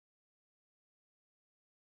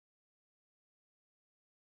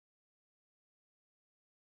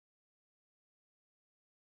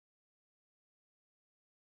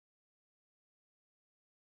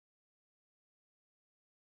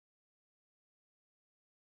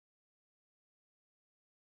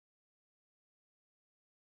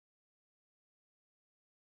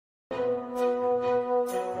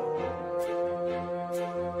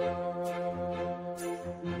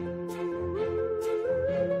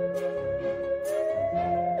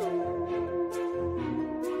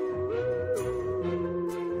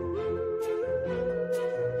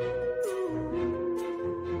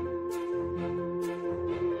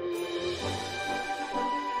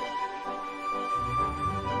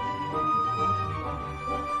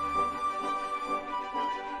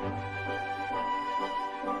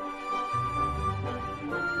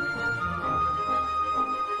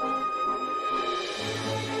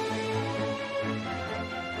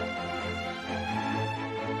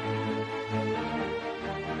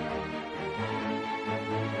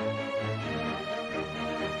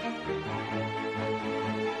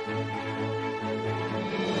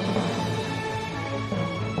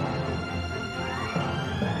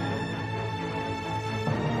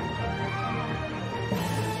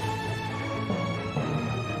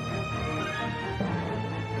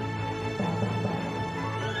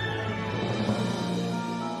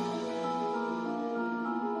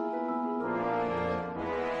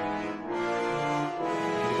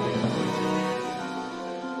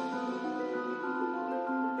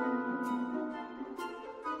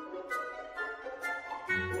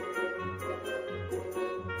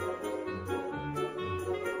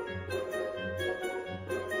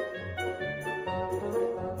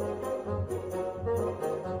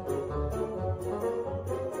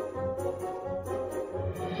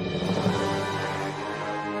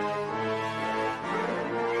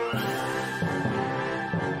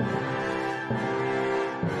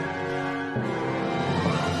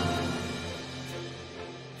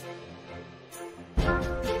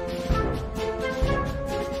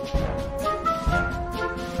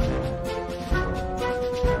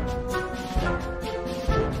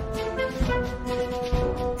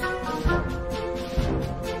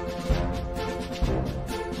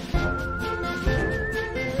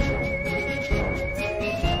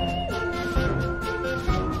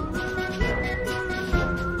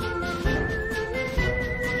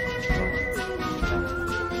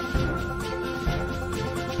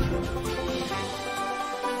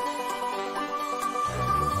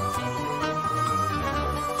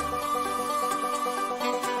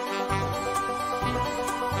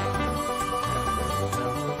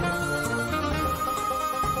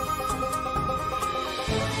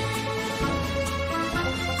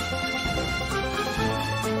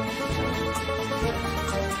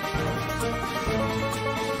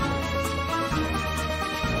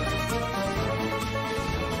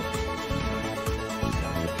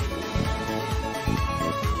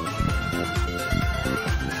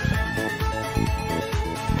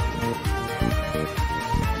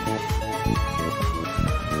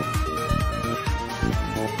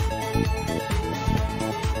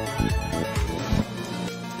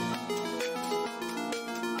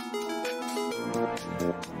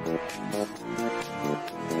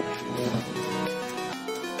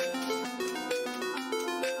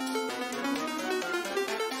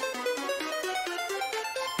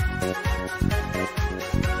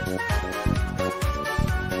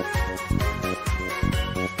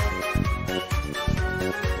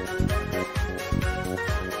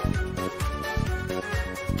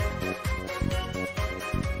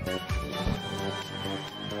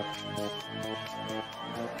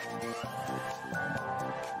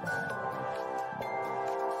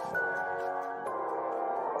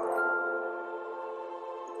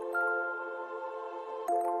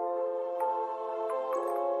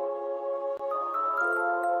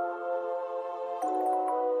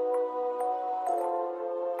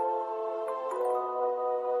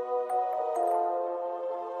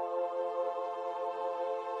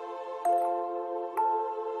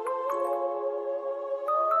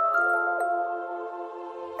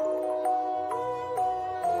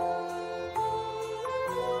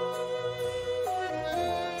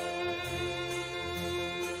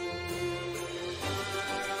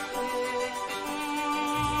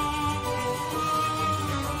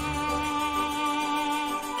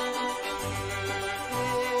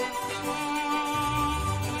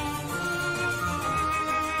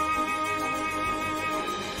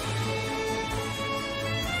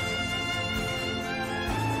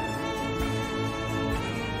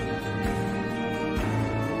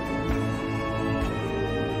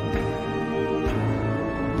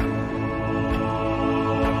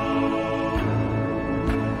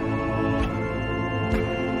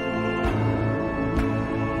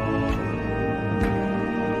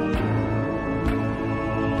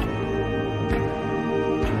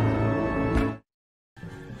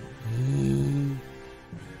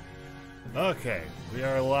Okay, we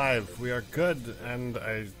are live, we are good, and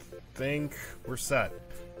I think we're set.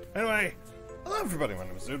 Anyway, hello everybody, my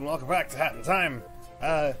name is Dude, and welcome back to Hat in Time.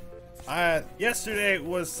 Yesterday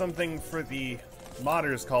was something for the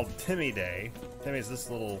modders called Timmy Day. Timmy's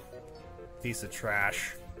this little piece of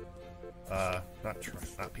trash. Not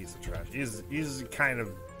piece of trash. He's kind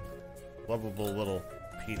of lovable little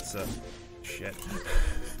pizza shit.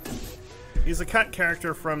 He's a cut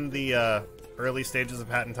character from the, early stages of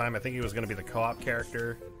Hat in Time. I think he was going to be the co-op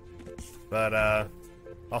character. But, a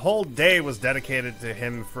whole day was dedicated to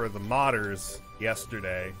him for the modders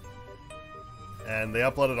yesterday. And they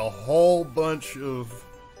uploaded a whole bunch of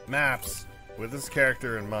maps with this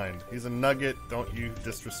character in mind. He's a nugget, don't you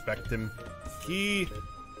disrespect him. He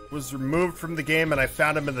was removed from the game and I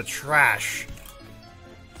found him in the trash.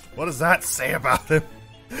 What does that say about him?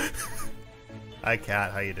 Hi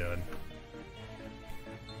Cat, how you doing?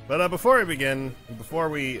 But before we begin, before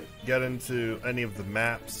we get into any of the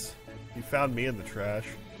maps, you found me in the trash.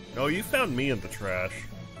 No, you found me in the trash.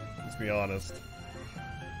 Let's be honest.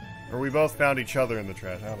 Or we both found each other in the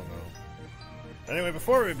trash, I don't know. Anyway,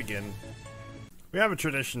 before we begin, we have a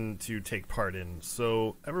tradition to take part in,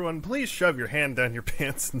 so everyone please shove your hand down your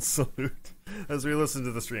pants and salute as we listen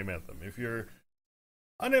to the stream anthem. If you're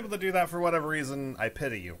unable to do that for whatever reason, I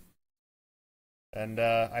pity you. And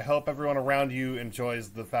I hope everyone around you enjoys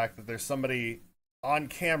the fact that there's somebody on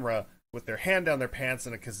camera with their hand down their pants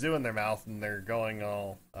and a kazoo in their mouth, and they're going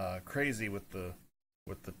all crazy with the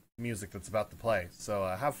music that's about to play. So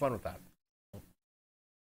have fun with that.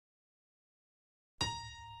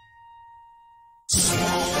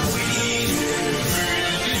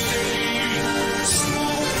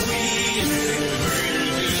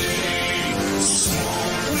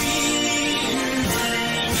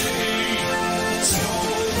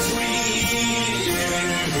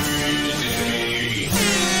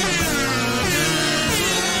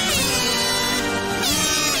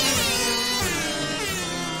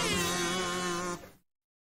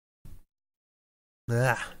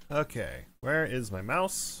 Okay, where is my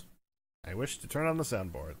mouse? I wish to turn on the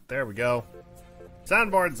soundboard. There we go.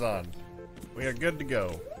 Soundboard's on. We are good to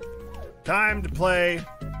go. Time to play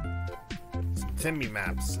some Timmy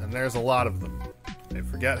maps, and there's a lot of them. I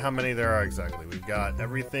forget how many there are exactly. We've got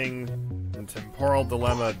everything in Temporal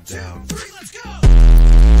Dilemma down. 2, 3, let's go!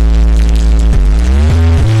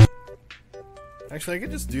 Actually, I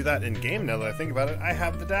could just do that in game now that I think about it. I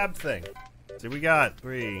have the dab thing. So we got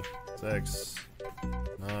 3, 6,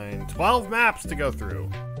 9, 12 maps to go through.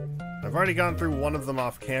 I've already gone through one of them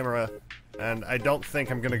off camera, and I don't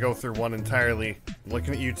think I'm gonna go through one entirely. I'm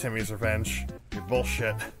looking at you, Timmy's Revenge. You're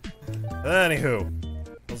bullshit. Anywho,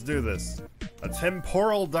 let's do this. A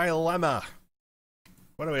temporal dilemma.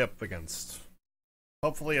 What are we up against?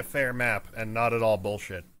 Hopefully a fair map, and not at all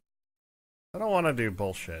bullshit. I don't want to do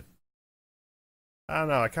bullshit. I don't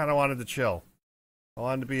know, I kind of wanted to chill. I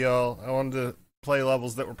wanted to play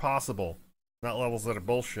levels that were possible. Not levels that are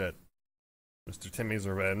bullshit. Mr. Timmy's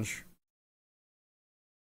Revenge.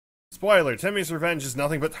 Spoiler, Timmy's Revenge is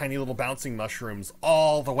nothing but tiny little bouncing mushrooms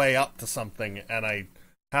all the way up to something, and I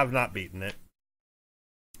have not beaten it.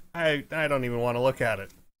 I don't even want to look at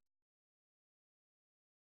it.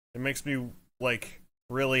 It makes me, like,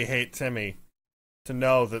 really hate Timmy to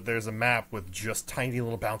know that there's a map with just tiny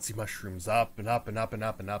little bouncy mushrooms up and up and up and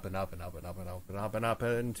up and up and up and up and up and up and up and up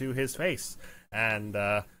into his face. And,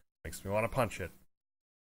 makes me want to punch it.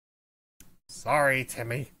 Sorry,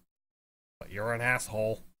 Timmy, but you're an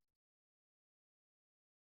asshole.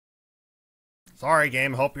 Sorry,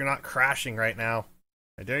 game, hope you're not crashing right now.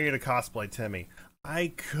 I dare you to cosplay Timmy.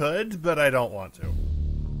 I could, but I don't want to.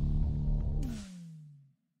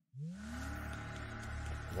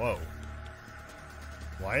 Whoa.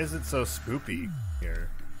 Why is it so spoopy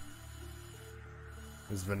here?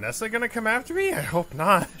 Is Vanessa gonna come after me? I hope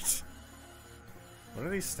not. What are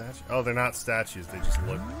these statues? Oh, they're not statues, they just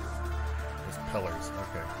look... There's pillars,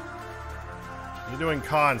 okay. You're doing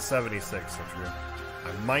Caw in 76, so true.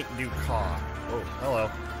 I might do Caw. Oh, hello.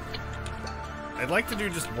 I'd like to do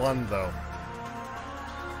just one, though.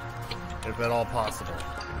 If at all possible.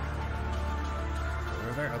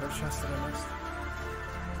 Were there other chests that I missed?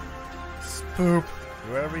 Spoop!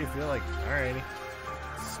 Whoever you feel like. Alrighty.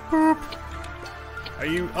 Spoop! Are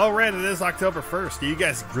you... Oh, right, it is October 1st. Are you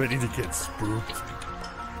guys ready to get spooked?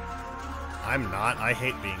 I'm not. I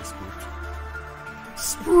hate being spooked.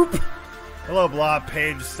 Spoop! Hello, Blob,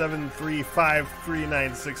 page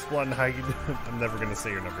 7353961. How you doing? I'm never gonna say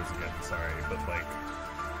your numbers again. Sorry, but like...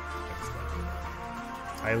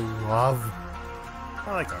 I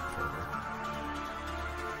like October.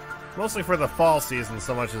 Mostly for the fall season,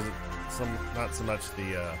 so much as not so much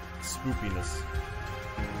the spoopiness.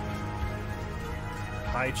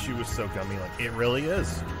 Pie Chew is so gummy, like it really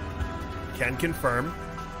is. Can confirm,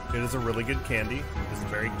 it is a really good candy. It's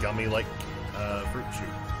very gummy, like fruit chew.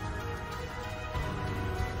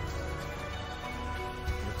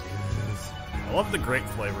 I love the grape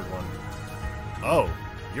flavored one. Oh,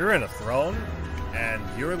 you're in a throne, and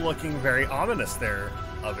you're looking very ominous there,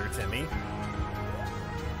 other Timmy.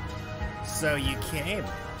 So you came.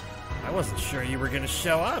 I wasn't sure you were going to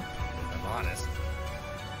show up, if I'm honest.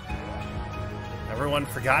 Everyone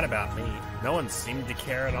forgot about me. No one seemed to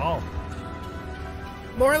care at all.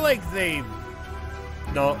 More like they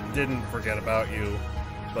didn't forget about you,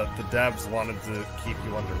 but the devs wanted to keep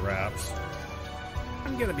you under wraps.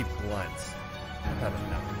 I'm gonna be blunt. I've had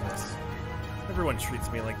enough of this. Everyone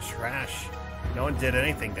treats me like trash. No one did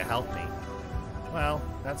anything to help me. Well,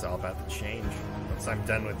 that's all about to change. Once I'm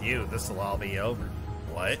done with you, this'll all be over.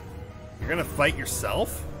 What? You're gonna fight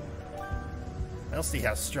yourself? I'll see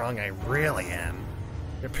how strong I really am.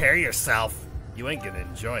 Prepare yourself. You ain't gonna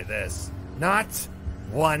enjoy this. Not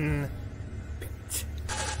one bit.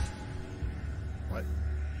 What?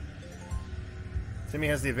 Timmy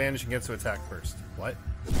has the advantage and gets to attack first. What?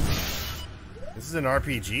 This is an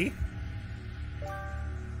RPG?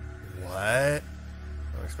 What?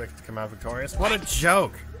 Don't expect to come out victorious? What a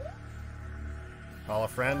joke! Call a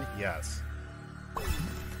friend? Yes.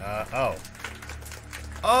 Oh.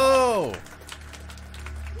 Oh!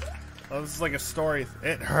 Oh, this is like a story.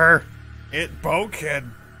 It her. It Bo Kid.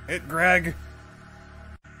 It Greg.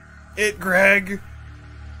 It Greg.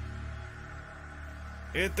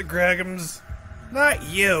 It the Gregums. Not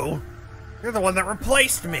you. You're the one that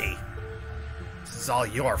replaced me. This is all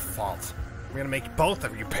your fault. I'm gonna make both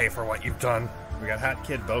of you pay for what you've done. We got Hat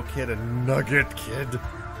Kid, Bo Kid, and Nugget Kid.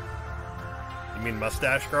 You mean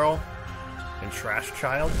Mustache Girl? And Trash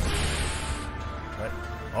Child? What?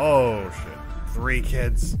 Oh, shit. 3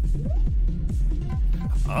 kids.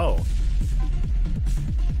 Oh.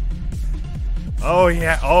 Oh,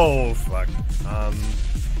 yeah. Oh, fuck.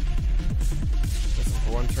 This is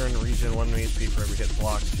for 1 turn, region, 1 HP for every hit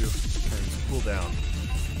block, 2 turns cooldown.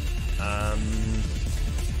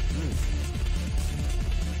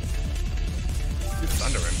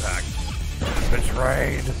 Thunder Impact.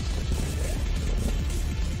 Betrayed.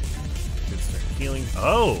 Good start healing.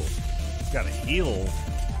 Oh! Got a heal.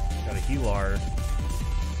 Got a healer.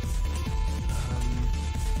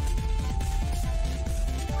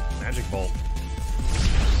 Magic Bolt.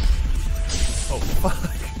 Oh, fuck.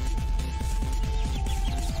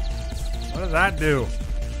 What did that do?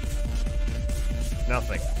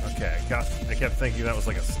 Nothing. Okay, I kept thinking that was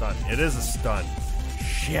like a stun. It is a stun.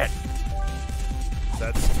 Shit.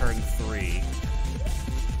 That's turn 3.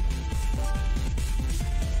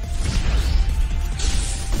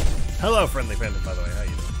 Hello, friendly panda, by the way. How you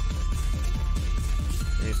doing?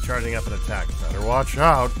 He's charging up an attack. Better watch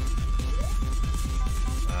out.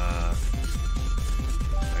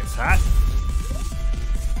 Nice hat.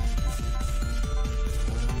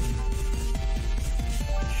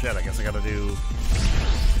 Shit, I guess I gotta do...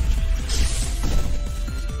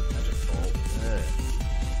 Magic Bolt.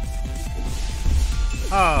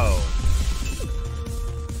 Oh!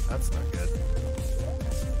 That's not good.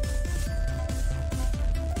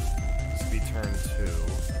 This will be turn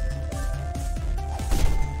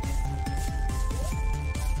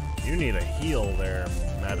 2. You need a heal there,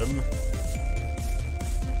 madam.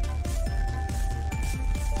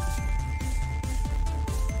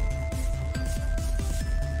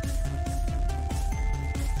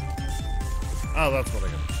 Oh, that's what I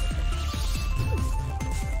got.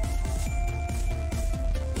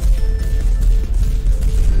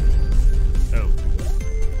 Oh. So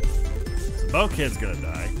Bo Kid's gonna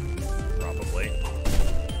die. Probably.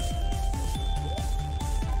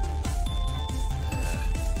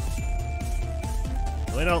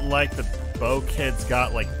 Really don't like that Bo Kid's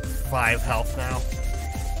got like 5 health now.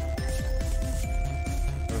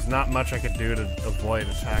 There's not much I could do to avoid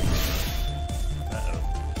attacking. Uh-oh.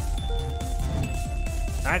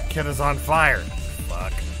 That kid is on fire.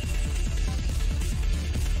 Fuck.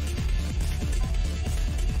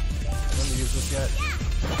 I haven't used this yet.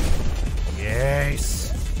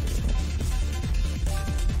 Yes.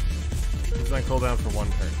 He's on cooldown for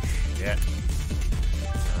 1 turn. Shit.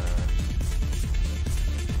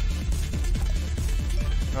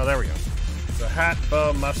 Oh, there we go. So hat,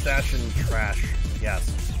 bow, mustache, and trash. Yes.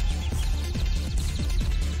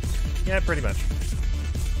 Yeah, pretty much.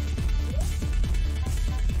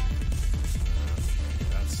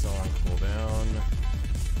 That's still on cooldown.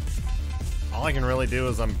 All I can really do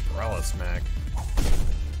is Umbrella Smack.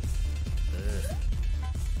 Ugh.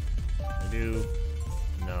 do...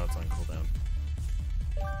 No, it's on cooldown.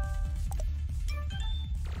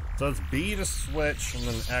 So it's B to switch, and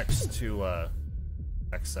then X to,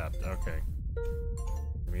 accept. Okay.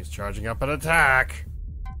 He's charging up an attack!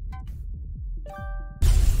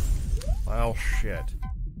 Well, shit.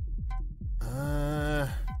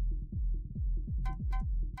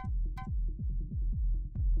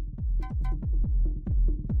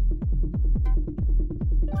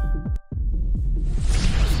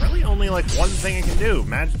 Really only, like, one thing it can do.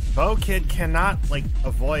 Bo Kid cannot, like,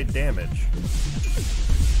 avoid damage.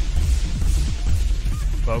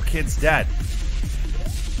 Bo Kid's dead.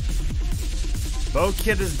 Bo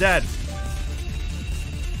Kid is dead.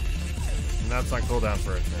 And that's on cooldown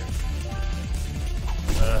for a turn.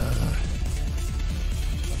 How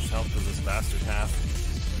much health does this bastard have?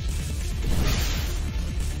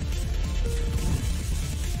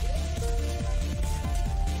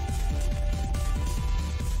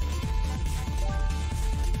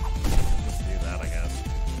 Just do that, I guess.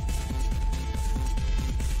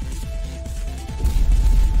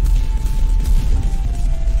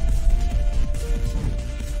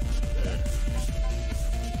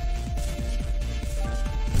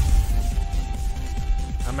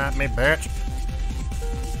 Come at me, bitch.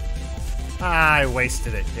 I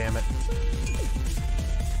wasted it, damn it.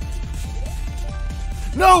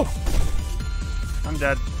 No! I'm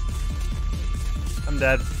dead. I'm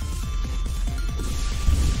dead.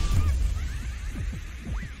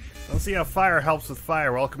 Let's see how fire helps with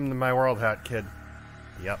fire. Welcome to my world, hat kid.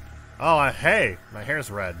 Yep. Oh, hey! My hair's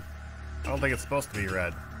red. I don't think it's supposed to be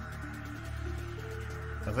red.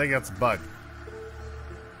 I think that's a bug.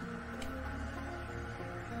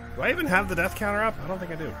 Do I even have the death counter up? I don't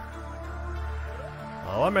think I do.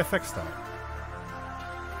 Oh, let me fix that.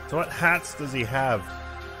 So what hats does he have?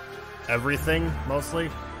 Everything, mostly?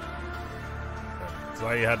 That's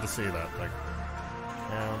why you had to see that. Like,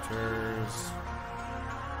 counters...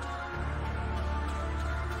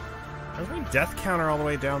 Where's my death counter all the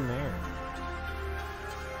way down there?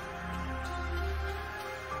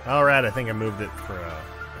 Alright, I think I moved it for a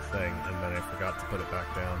thing, and then I forgot to put it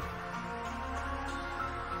back down.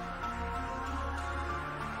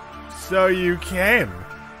 So you came?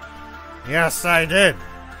 Yes, I did.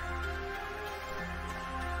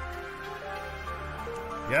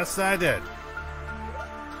 Yes, I did.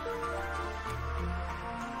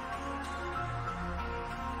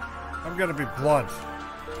 I'm gonna be blunt.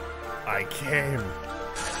 I came.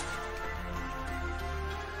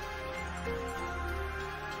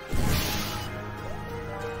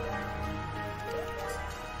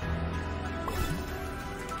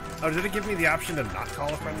 Oh, did it give me the option to not call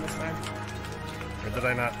a friend this time? Or did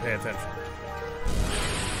I not pay attention?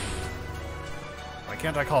 Why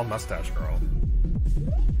can't I call Mustache Girl?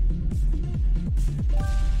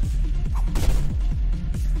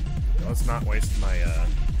 Let's not waste my,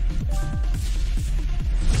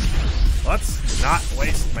 Let's not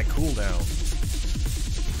waste my cooldown.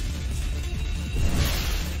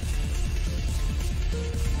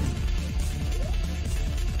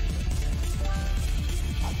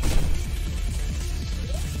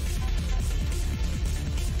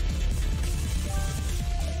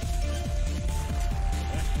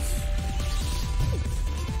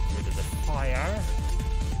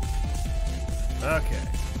 Okay,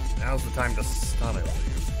 now's the time to stun, I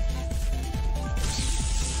believe.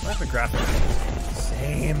 I like the graphics.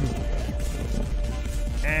 Same.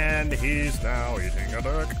 And he's now eating a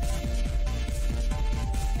duck.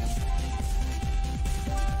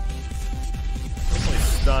 Hopefully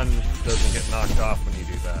stun doesn't get knocked off when you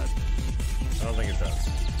do that. I don't think it does.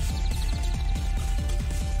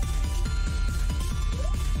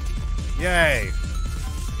 Yay!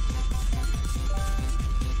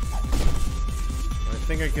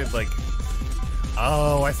 I think I could, like...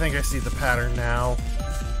 Oh, I think I see the pattern now.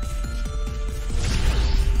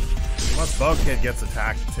 Unless Bo Kid gets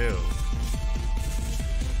attacked, too.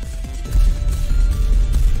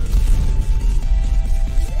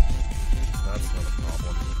 That's not a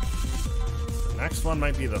problem. The next one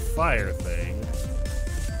might be the fire thing.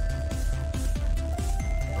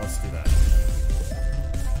 Let's do that.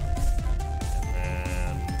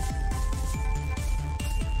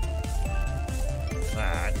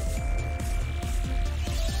 That.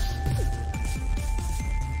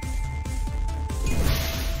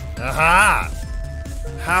 Aha!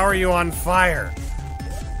 How are you on fire?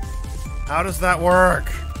 How does that work?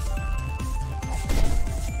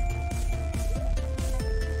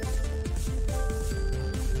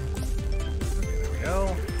 There we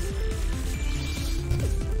go.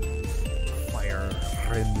 Fire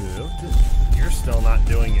removed. You're still not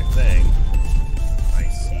doing your thing. I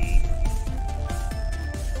see.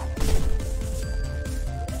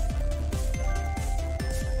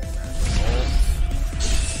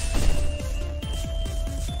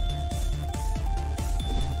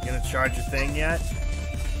 You gonna charge a thing yet?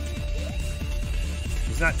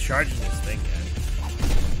 He's not charging his thing yet.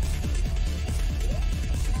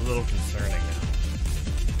 It's a little concerning now.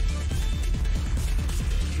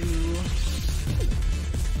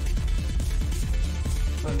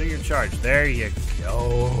 Undo your charge. There you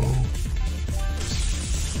go.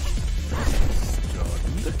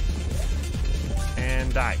 Stunned.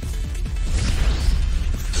 And die.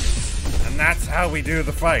 And that's how we do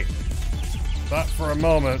the fight. Thought for a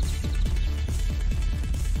moment.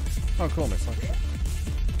 Oh, cool, Miss Lunch.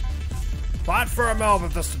 Thought for a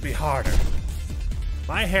moment this would be harder.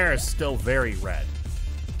 My hair is still very red.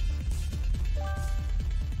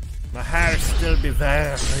 My hair still be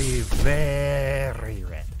very, very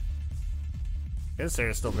red. His hair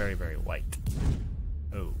is still very, very white.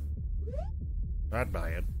 Oh. Not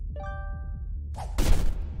bad.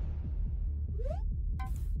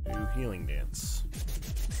 Do healing dance.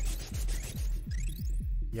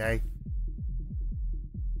 Yay.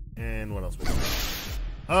 And what else we got?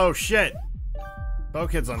 Oh shit!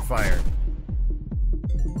 Bo-Kid's on fire.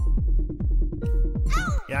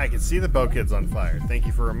 Yeah, I can see the Bo-Kid's on fire. Thank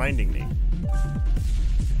you for reminding me.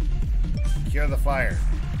 Cure the fire.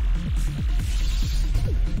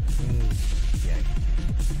 Yay.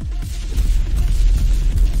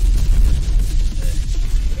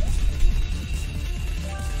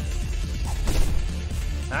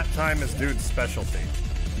 That time is dude's specialty.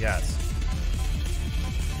 Yes.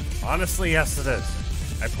 Honestly, yes it is.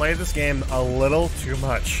 I play this game a little too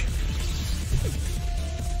much.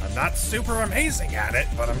 I'm not super amazing at it,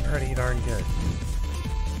 but I'm pretty darn good.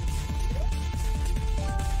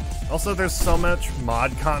 Also, there's so much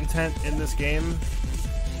mod content in this game.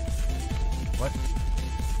 What?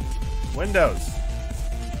 Windows.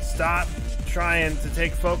 Stop trying to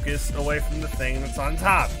take focus away from the thing that's on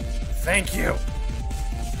top. Thank you.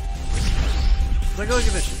 Look at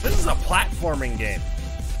this shit. This is a platforming game.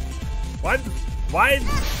 What? Why?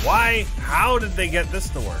 How did they get this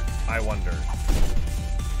to work? I wonder.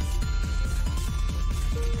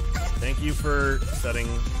 Thank you for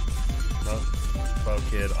setting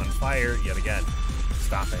Bo-Kid on fire yet again.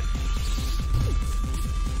 Stop it.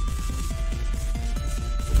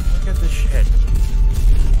 Look at this shit.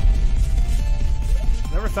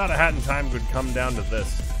 Never thought a Hat in Time would come down to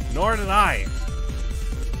this. Nor did I.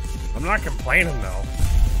 I'm not complaining though.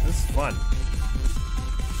 This is fun.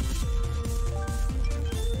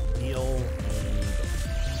 Heal.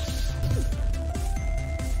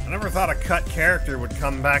 I never thought a cut character would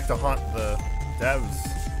come back to haunt the devs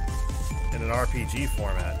in an RPG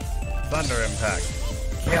format. Thunder Impact.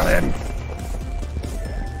 Kill him!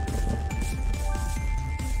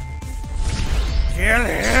 Kill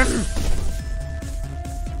him!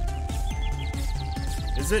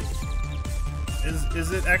 Is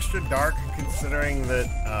it extra dark considering that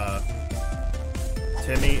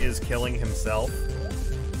Timmy is killing himself?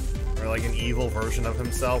 Or like an evil version of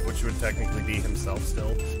himself, which would technically be himself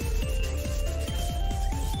still?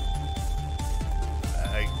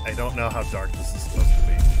 I don't know how dark this is supposed to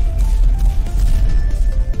be.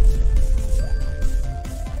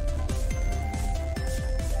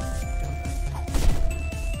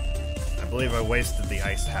 I believe I wasted the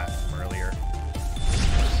ice hat from earlier.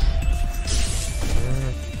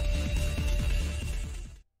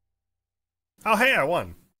 Oh hey, I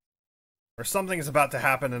won. Or something is about to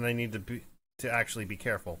happen and I need to actually be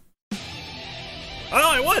careful. Oh no,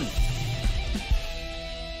 I won!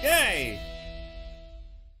 Yay!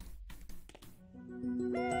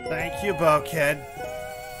 Thank you, Bo-Kid.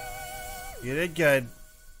 You did good.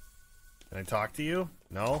 Can I talk to you?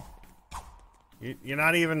 No? You're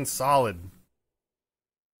not even solid.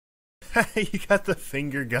 You got the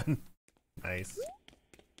finger gun. Nice.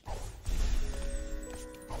 Oh,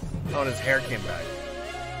 and his hair came back.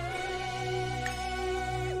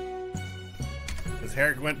 His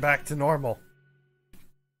hair went back to normal.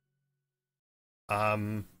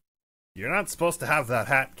 You're not supposed to have that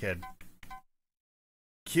hat, kid.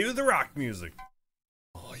 Cue the rock music.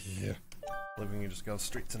 Oh, yeah. Let me just go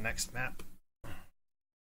straight to next map.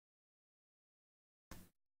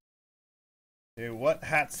 Dude, what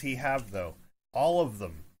hats he have, though? All of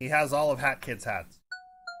them. He has all of Hat Kid's hats.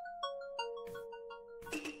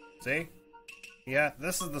 See? Yeah,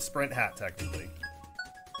 this is the sprint hat, technically.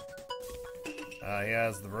 He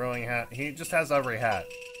has the rowing hat. He just has every hat.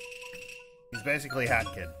 He's basically Hat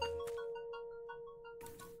Kid.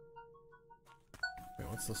 Wait,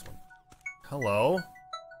 what's this one? Hello?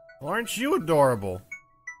 Well, aren't you adorable?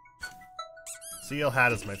 Seal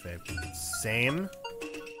hat is my favorite. Same.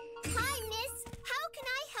 Hi, miss. How can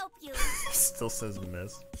I help you? Still says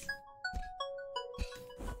miss.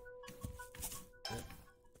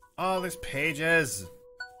 Oh, there's pages.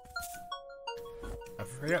 I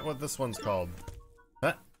forget what this one's called.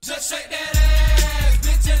 Huh? Just shake that ass,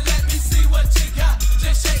 bitch, and let me see what you got.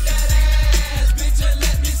 Just shake that ass, bitch, and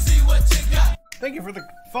let me see what you got. Thank you for the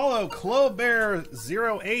follow,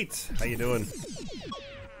 Clobear08. How you doing?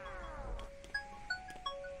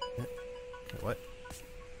 What?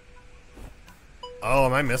 Oh,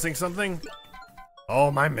 am I missing something? Oh,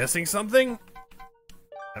 am I missing something?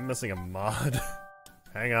 I'm missing a mod.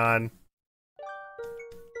 Hang on.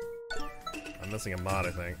 I'm missing a mod,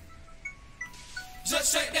 I think.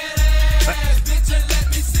 Just shake that ass, bitch, and let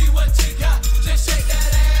me see what you got. Just shake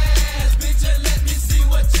that ass, bitch, and let me see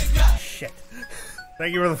what you got. Shit.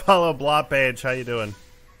 Thank you for the follow, Blop Page. How you doing?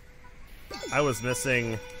 I was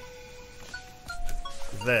missing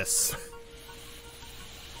this.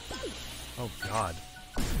 Oh god.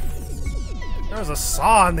 There was a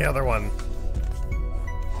saw on the other one.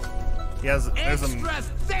 He has. There's a.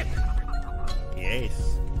 Thick. Yes.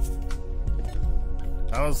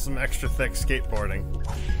 That was some extra thick skateboarding.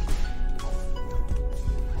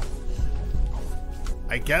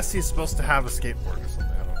 I guess he's supposed to have a skateboard or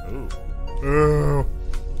something. I don't know. Ooh. Ooh.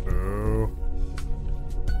 Ooh.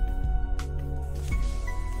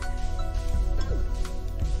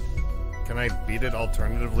 Can I beat it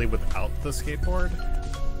alternatively without the skateboard?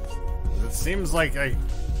 It seems like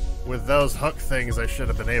with those hook things, I should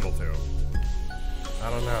have been able to. I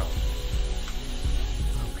don't know.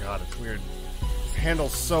 Oh god, it's weird. This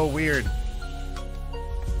handle's so weird.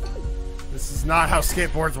 This is not how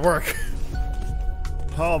skateboards work.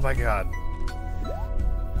 Oh my god.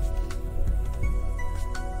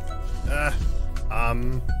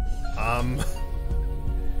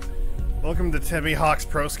 Welcome to Timmy Hawk's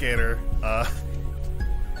Pro Skater.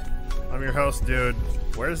 I'm your host, dude.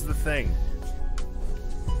 Where's the thing?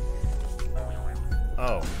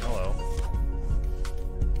 Oh, hello.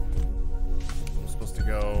 I'm supposed to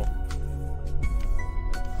go...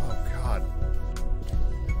 Oh, God.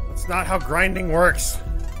 That's not how grinding works.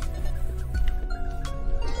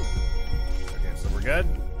 Okay, so we're good?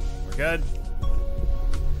 We're good?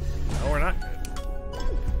 No, we're not good.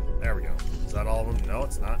 There we go. Is that all of them? No,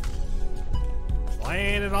 it's not. Why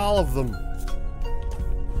ain't it all of them?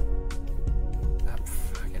 Ah,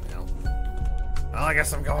 fucking hell. Well, I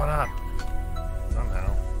guess I'm going up.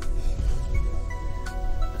 Somehow.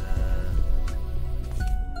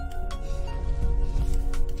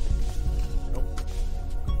 Nope.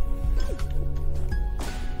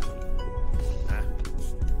 Ah.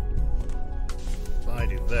 So I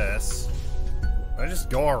do this. Do I just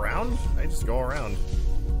go around? I just go around.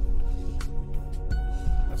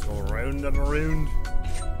 Let's go around and around.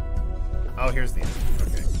 Oh, here's the end.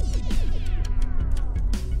 Okay.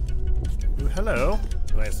 Ooh, hello.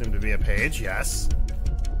 What I assume to be a page, yes.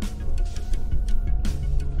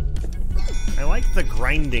 I like the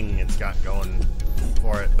grinding it's got going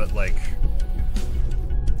for it, but like...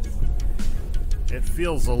 it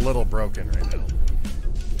feels a little broken right now.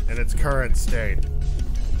 In its current state. Is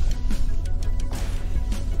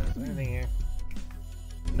there anything here?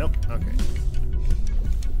 Nope, okay.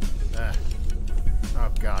 Oh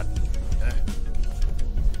god.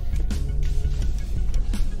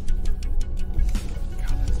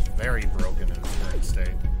 God, it's very broken in its current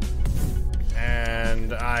state.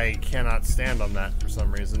 And I cannot stand on that for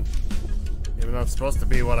some reason. Even though it's supposed to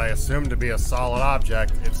be what I assume to be a solid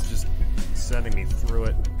object, it's just sending me through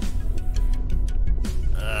it.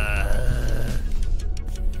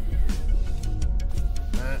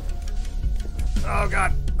 Oh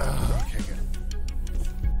god. Oh, okay, good.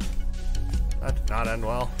 That did not end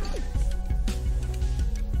well.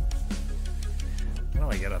 How do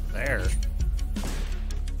I get up there?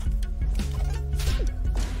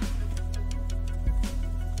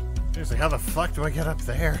 Seriously, how the fuck do I get up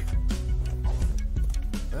there?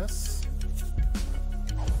 This?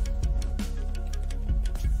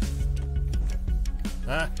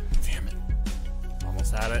 Ah, damn it.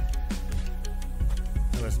 Almost had it.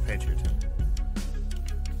 Oh, there's a page here too.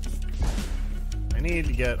 I need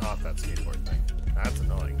to get off that skateboard thing. That's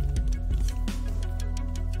annoying.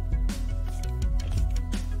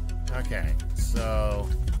 Okay, so...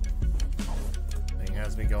 thing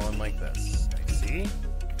has me going like this. I see.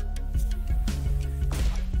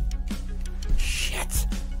 Shit!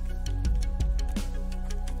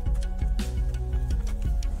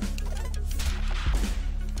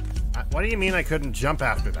 What do you mean I couldn't jump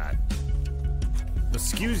after that?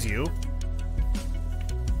 Excuse you.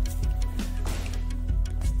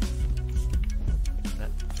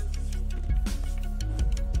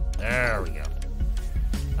 There we go.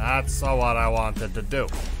 That's what I wanted to do.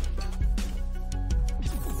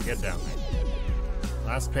 Get down there.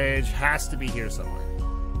 Last page has to be here somewhere.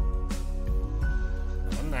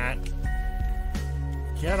 On that.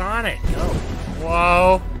 Get on it. Go.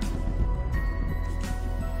 Whoa.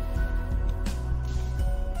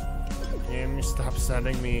 Can you stop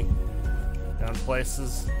sending me down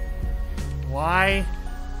places? Why?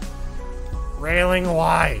 Railing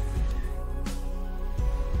wide.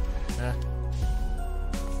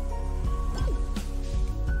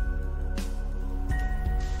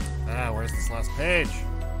 Where's this last page?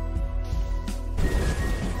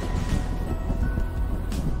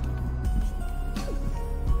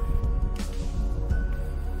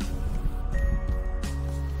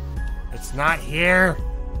 It's not here.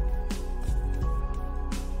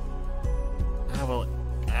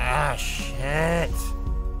 Shit.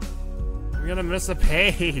 I'm gonna miss a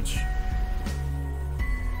page.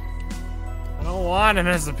 I don't want to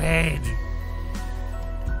miss a page.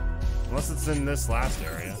 Unless it's in this last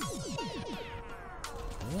area.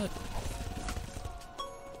 What?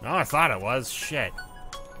 No, I thought it was. Shit.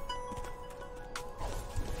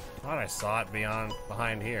 Thought I saw it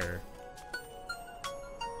behind here.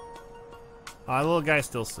 Oh, the little guy's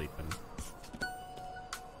still sleeping.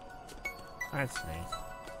 That's nice.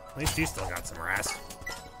 At least he still got some rest.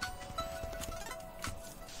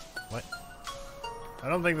 What? I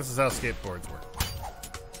don't think this is how skateboards work.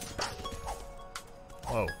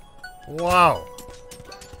 Whoa. Whoa!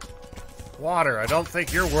 Water, I don't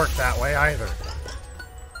think you're worked that way either.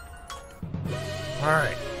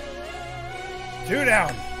 Alright. 2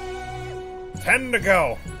 down. 10 to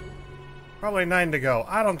go. Probably 9 to go.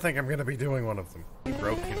 I don't think I'm gonna be doing one of them.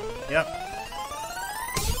 Broken. Yep.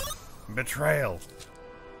 Betrayal.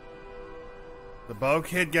 The Bo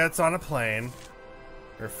Kid gets on a plane.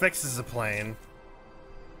 Or fixes a plane.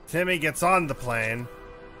 Timmy gets on the plane.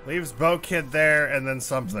 Leaves Bo Kid there and then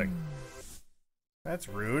something. That's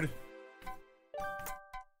rude.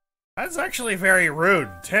 That's actually very rude.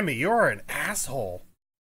 Timmy, you're an asshole.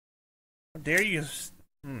 How dare you...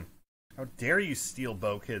 How dare you steal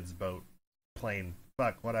Bo Kid's boat? Plane.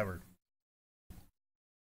 Fuck, whatever.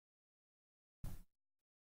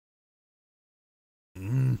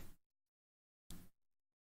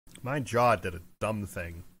 My jaw did a dumb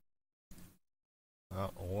thing.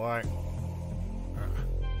 Why?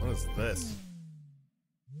 What is this?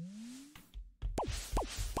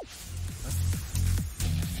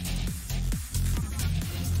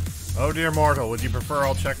 Oh dear mortal, would you prefer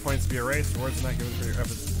all checkpoints be erased? Words not given for your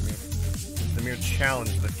efforts. It's the mere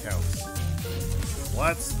challenge that counts.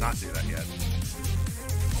 Let's not do that yet.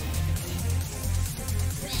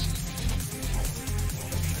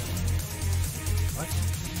 What?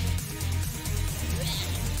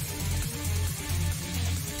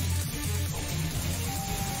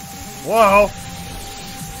 Whoa!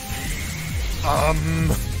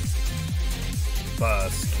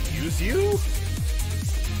 Excuse you?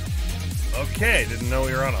 Okay, didn't know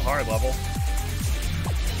we were on a hard level.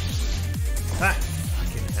 Ha!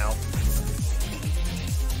 Fucking hell.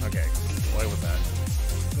 Okay, play with that.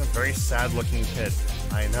 He's a very sad looking kid.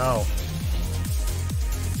 I know.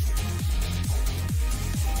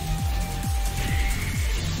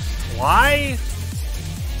 Why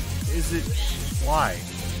is it... Why?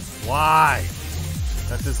 Why?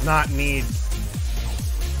 That does not need...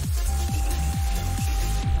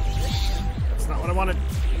 That's not what I wanted.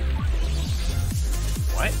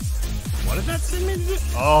 What? What did that send me to do?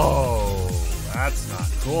 Oh, that's not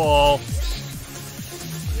cool.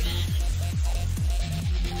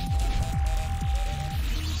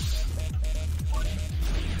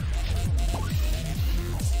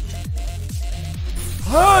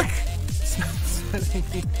 Fuck! It's not sending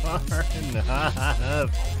me far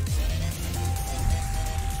enough.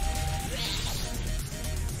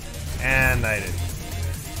 And I didn't.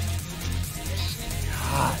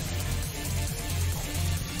 God.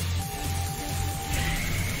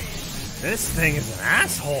 This thing is an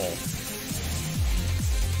asshole.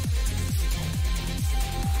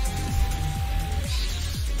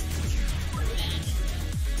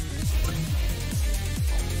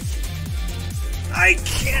 I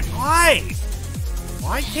can't. Why?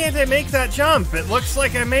 Why can't I make that jump? It looks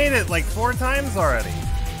like I made it like 4 times already.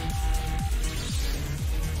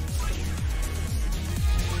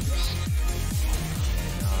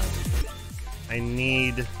 I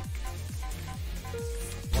need...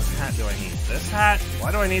 What hat do I need? This hat?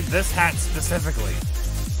 Why do I need this hat specifically?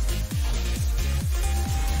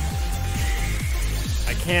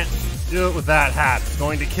 I can't do it with that hat. It's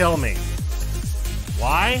going to kill me.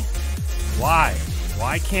 Why? Why?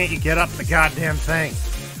 Why can't you get up the goddamn thing?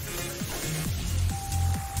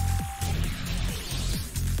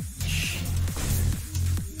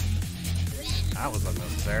 That was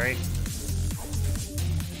unnecessary.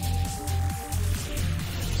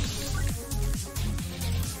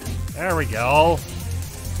 There we go.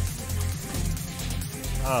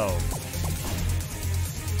 Oh.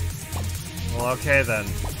 Well, okay then.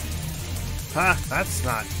 Huh, that's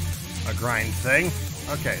not a grind thing.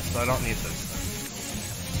 Okay, so I don't need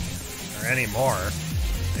this then. Or any more.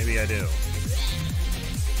 Maybe I do.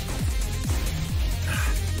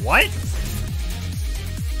 What?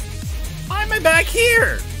 Why am I back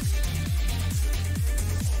here?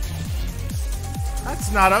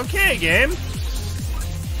 That's not okay, game.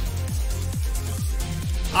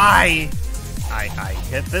 I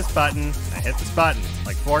hit this button. I hit this button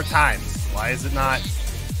like 4 times. Why is it not?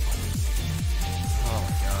 Oh my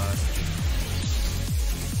god.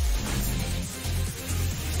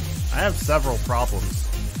 I have several problems.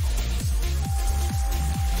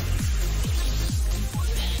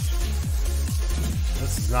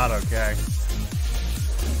 This is not okay.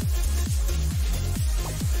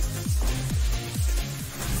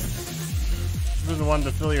 You've been one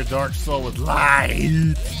to fill your dark soul with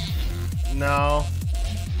light. No.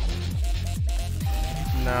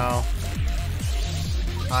 No.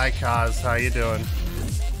 Hi, Kaz. How you doing?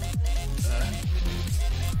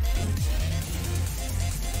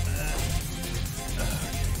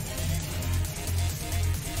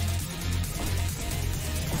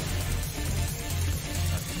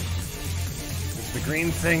 Is the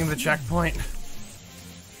green thing the checkpoint?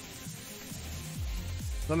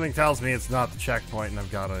 Something tells me it's not the checkpoint, and I've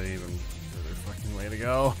got an even further fucking way to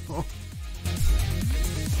go.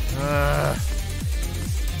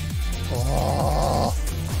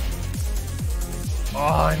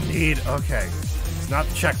 Oh, indeed. Okay. It's not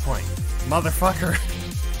the checkpoint. Motherfucker.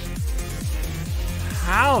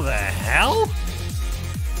 How the hell?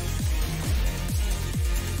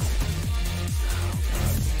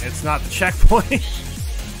 It's not the checkpoint.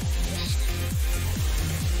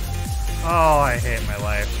 Oh, I hate my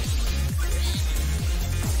life.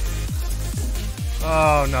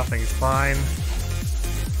 Oh, nothing's fine.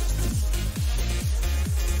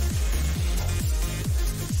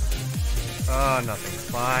 Oh, nothing's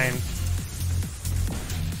fine.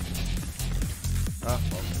 Oh,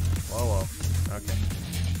 whoa, whoa, whoa. Okay.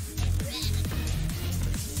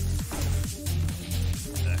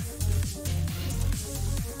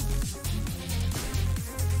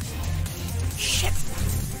 Shit!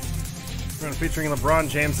 Featuring LeBron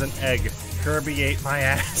James and Egg. Kirby ate my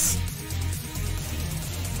ass.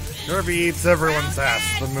 Kirby eats everyone's ass.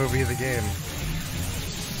 The movie, the game.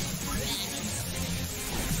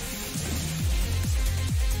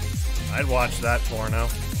 I'd watch that porno.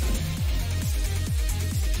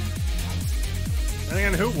 And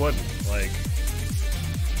again, who wouldn't? Like,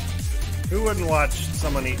 who wouldn't watch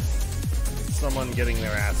someone getting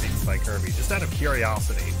their ass eaten by Kirby? Just out of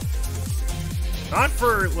curiosity. Not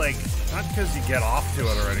for, like, not because you get off to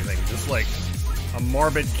it or anything. Just, like, a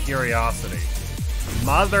morbid curiosity.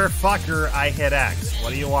 Motherfucker, I hit X.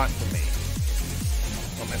 What do you want from me?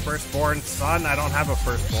 Well, my firstborn son? I don't have a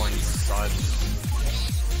firstborn son.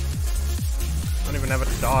 I don't even have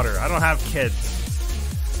a daughter. I don't have kids.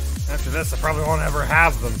 After this, I probably won't ever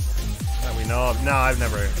have them. That we know of. No, I've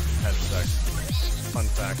never had sex. Fun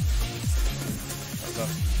fact.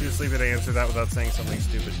 Too sleepy to answer that without saying something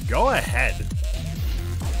stupid. Go ahead.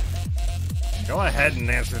 Go ahead and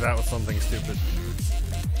answer that with something stupid.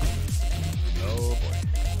 Oh boy.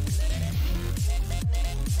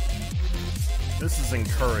 This is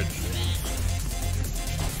encouraged.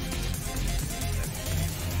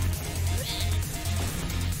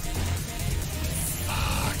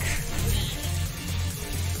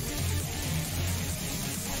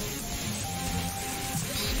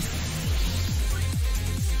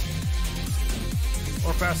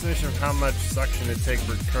 More fascination of how much suction it'd take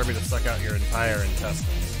for Kirby to suck out your entire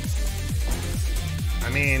intestines. I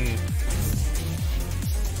mean...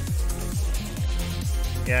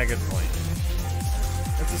 yeah, good point.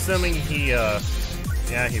 It's assuming he, yeah,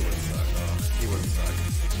 he would suck. He would suck.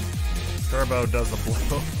 Turbo does a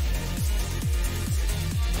blow.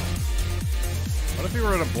 What if he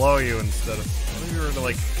were to blow you instead of... what if you were to,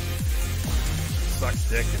 like, suck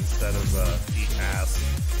dick instead of, eat ass?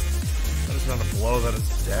 That is not a blow, that is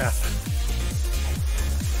death.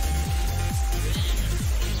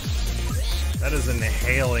 That is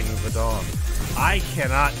inhaling the dong. I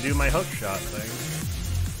cannot do my hook shot thing.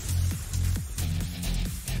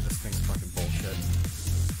 Yeah, this thing's fucking bullshit.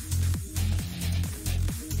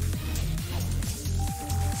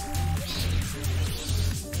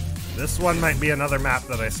 This one might be another map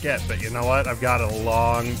that I skip, but you know what? I've got a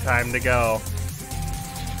long time to go.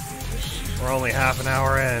 We're only half an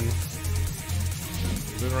hour in.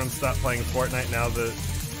 Doodrun stopped playing Fortnite now that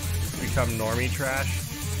it's become normie trash.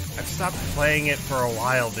 I've stopped playing it for a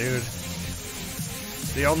while, dude.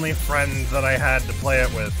 The only friend that I had to play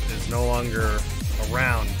it with is no longer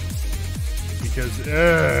around. Because,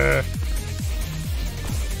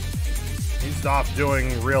 he's off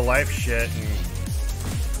doing real life shit and...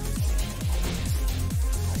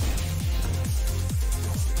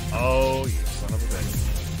 Oh, you son of a bitch.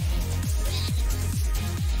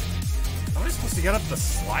 How am I supposed to get up the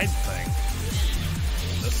slide thing?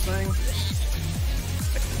 This thing?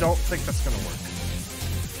 I don't think that's gonna work.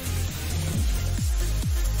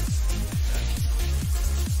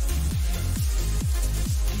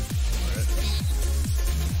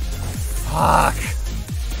 Fuck!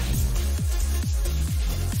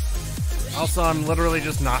 Also, I'm literally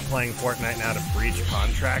just not playing Fortnite now to breach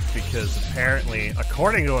contract because apparently,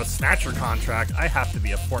 according to a Snatcher contract, I have to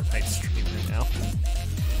be a Fortnite streamer now.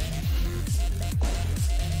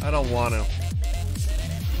 I don't want to.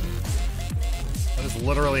 That is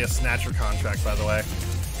literally a Snatcher contract, by the way.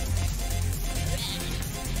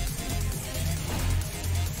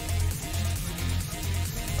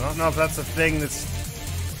 I don't know if that's a thing that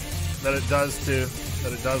it does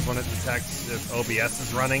when it detects if OBS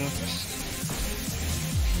is running.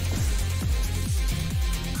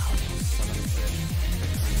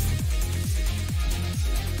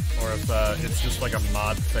 Or if it's just like a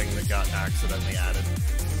mod thing that got accidentally added.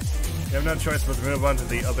 You have no choice but to move on to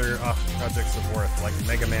the other projects of worth, like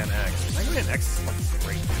Mega Man X. Mega Man X is fucking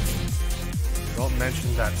great. Don't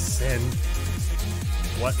mention that sin.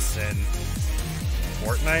 What sin?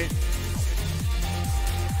 Fortnite?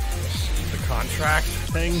 The contract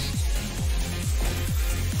thing?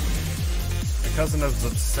 My cousin is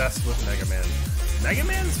obsessed with Mega Man. Mega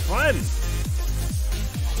Man's fun!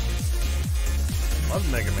 Love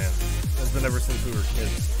Mega Man. Has been ever since we were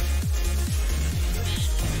kids.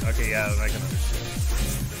 Okay, yeah, I can understand.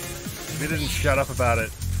 If he didn't shut up about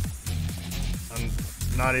it, I'm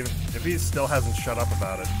not even... If he still hasn't shut up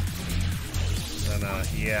about it, then,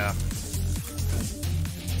 yeah.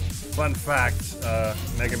 Fun fact,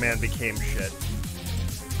 Mega Man became shit.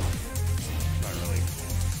 Not really.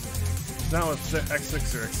 Not with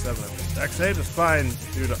X6 or X7. X8 is fine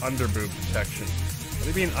due to underboob detection. What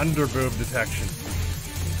do you mean underboob detection?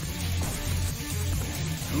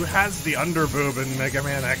 Who has the underboob in Mega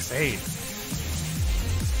Man X8?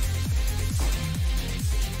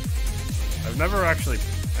 I've never actually...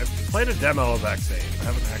 I've played a demo of X8. I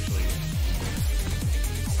haven't actually...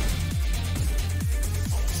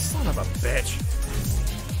 Son of a bitch.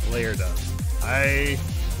 Layer does. I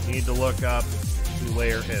need to look up who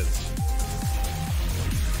Layer is.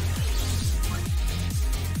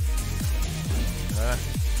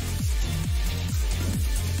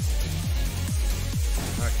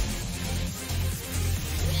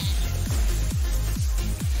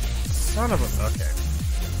 Son of a... Okay.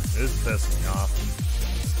 This is pissing me off.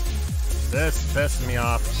 This is pissing me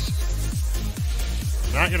off.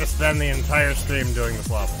 I'm not gonna spend the entire stream doing this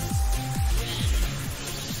level.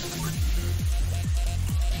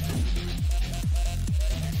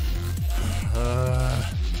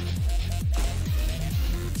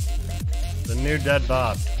 The new dead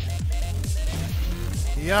boss.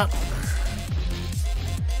 Yup.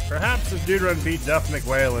 Perhaps if Doodrun beat Duff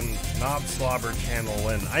McWhalen, Knob Slobber Chan will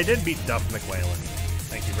win. I did beat Duff McWhalen.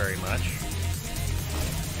 Thank you very much.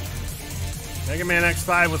 Mega Man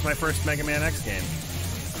X5 was my first Mega Man X game.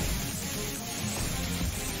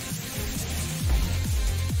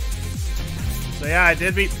 So yeah, I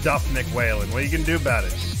did beat Duff McWhalen. What are you gonna do about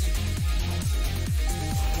it?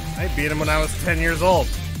 I beat him when I was 10 years old.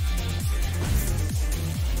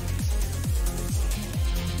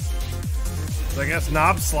 So I guess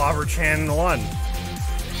Knob Slobber Chan won.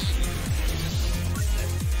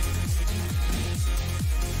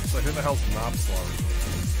 So who the hell's Knob Slobber?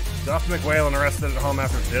 Duff McWhalen arrested at home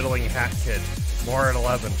after diddling Hat Kid. More at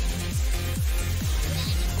 11.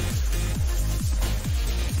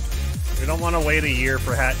 We don't want to wait a year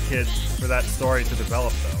for Hat Kid for that story to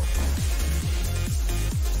develop, though.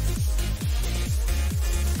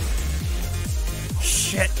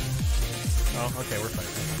 Shit! Oh, okay, we're fine.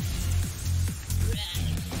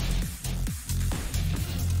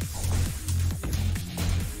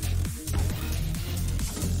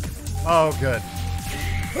 Oh, good.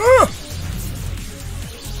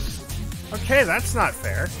 Okay, that's not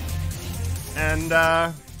fair. And,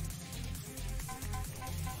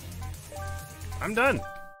 I'm done.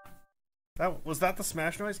 Was that the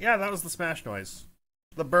smash noise? Yeah, that was the smash noise.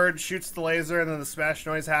 The bird shoots the laser, and then the smash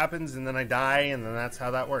noise happens, and then I die, and then that's how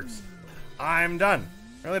that works. I'm done.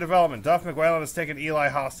 Early development. Duff McWhalen has taken Eli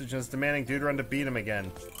hostage and is demanding Doodrun to beat him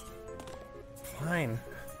again. Fine.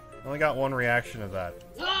 Only got one reaction to that.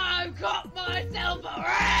 I've got myself a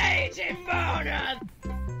raging bonus!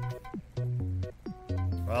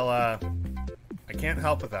 Well, I can't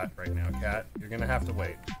help with that right now, Cat. You're gonna have to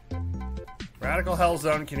wait. Radical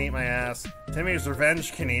Hellzone can eat my ass. Timmy's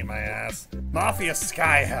Revenge can eat my ass. Mafia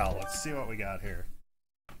Sky Hell. Let's see what we got here.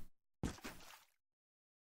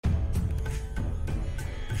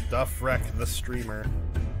 Duff Wreck the Streamer.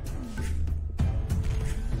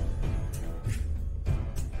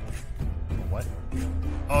 What?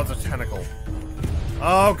 Oh, it's a tentacle.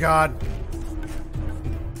 Oh, God.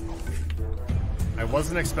 I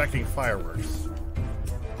wasn't expecting fireworks.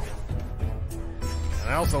 And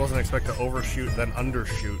I also wasn't expecting to overshoot, then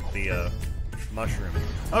undershoot the, mushroom.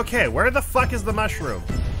 Okay, where the fuck is the mushroom?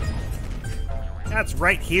 Yeah, it's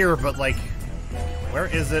right here, but, like, where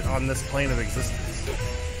is it on this plane of existence?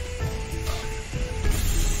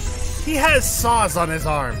 He has saws on his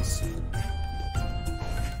arms.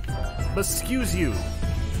 Excuse you.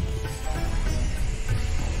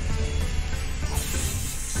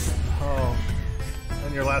 Oh.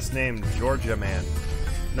 And your last name, Georgia Man.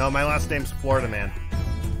 No, my last name's Florida Man.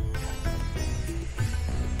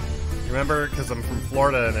 You remember? Because I'm from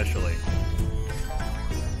Florida initially.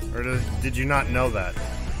 Or did you not know that?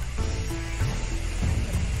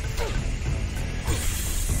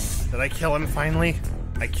 Did I kill him finally?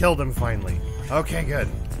 I killed him finally. Okay, good.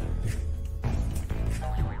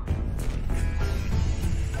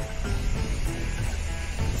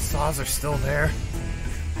 The saws are still there.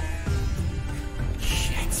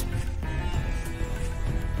 Shit.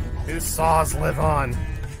 His saws live on.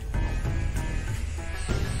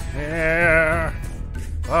 Yeah.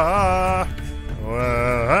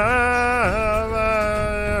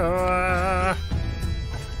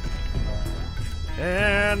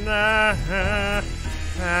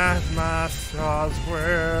 And my saws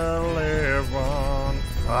will live on.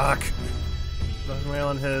 Fuck. Duff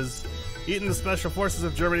McWhalen has eaten the special forces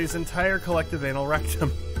of Germany's entire collective anal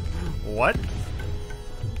rectum. What?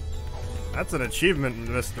 That's an achievement,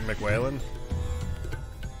 Mr. McWhalen.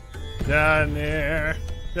 Down near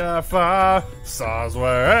the far, saws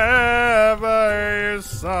wherever you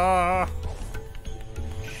saw.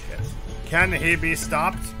 Shit. Can he be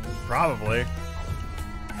stopped? Probably.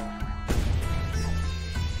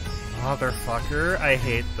 Motherfucker, I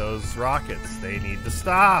hate those rockets. They need to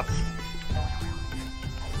stop.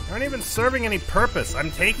 They aren't even serving any purpose. I'm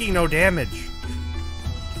taking no damage.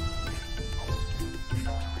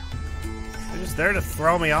 They're just there to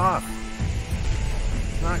throw me off.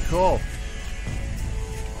 Not cool.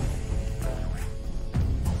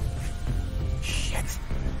 Shit.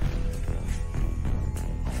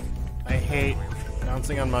 I hate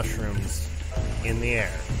bouncing on mushrooms in the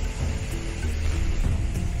air.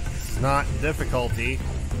 It's not difficulty.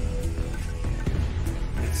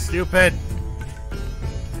 It's stupid.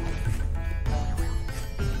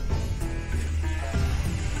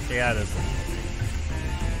 Yeah, it is.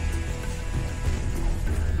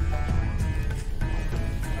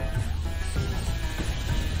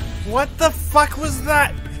 What the fuck was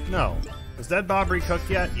that? No. Was Dead Bobbery cooked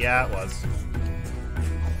yet? Yeah, it was.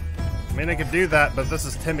 I mean, I could do that, but this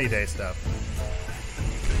is Timmy Day stuff.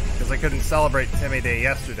 Because I couldn't celebrate Timmy Day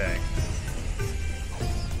yesterday.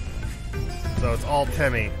 So it's all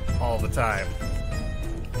Timmy, all the time.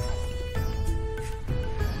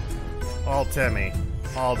 All Timmy.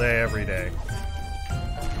 All day, every day.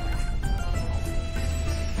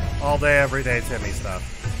 All day, every day Timmy stuff.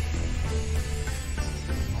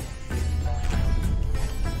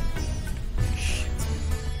 Shit.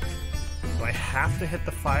 Do I have to hit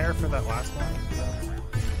the fire for that last one?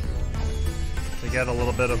 To get a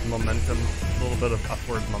little bit of momentum, a little bit of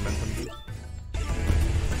upward momentum.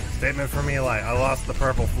 Statement from Eli, I lost the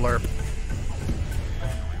purple flurp.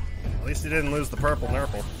 At least he didn't lose the purple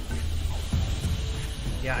nurple.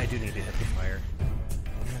 Yeah, I do need to hit the fire.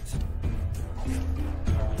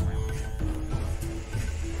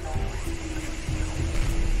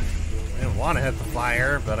 I didn't want to hit the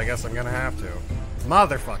fire, but I guess I'm gonna have to.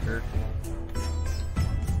 Motherfucker.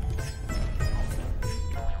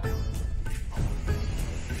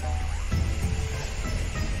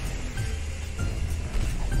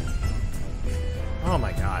 Oh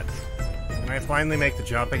my god. Can I finally make the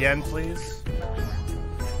jump again, please?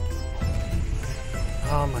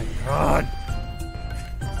 Oh my god.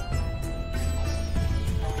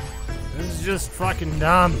 This is just fucking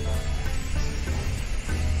dumb.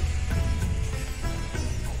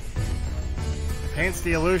 Paints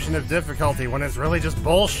the illusion of difficulty when it's really just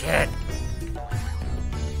bullshit.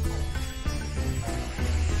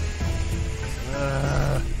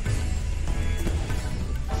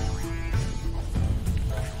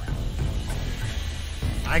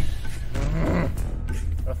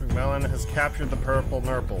 Melon has captured the purple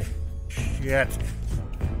nurple. Shit.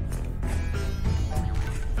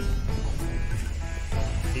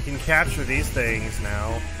 He can capture these things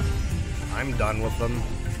now. I'm done with them.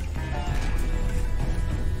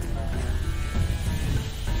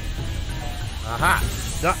 Aha!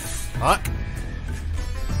 Fuck!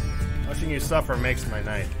 Watching you suffer makes my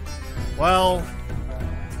night. Well,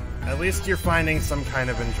 at least you're finding some kind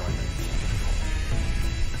of enjoyment.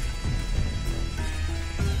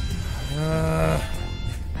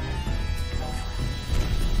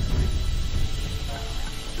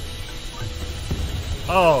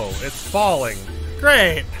 Oh, it's falling.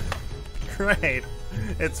 Great! Great.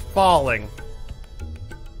 It's falling.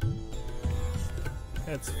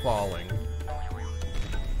 It's falling.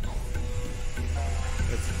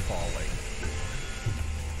 It's falling.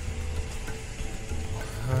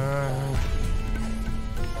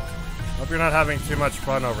 Hope you're not having too much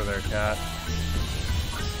fun over there, cat.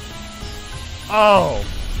 Oh!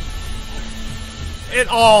 It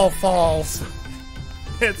all falls!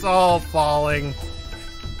 It's all falling.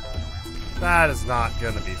 That is not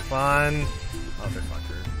gonna be fun.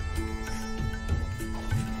 Motherfucker.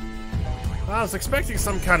 I was expecting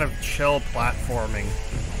some kind of chill platforming.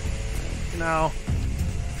 You know,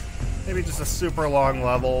 maybe just a super long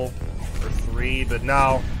level or 3, but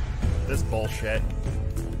no. This bullshit.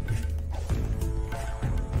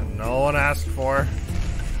 That no one asked for.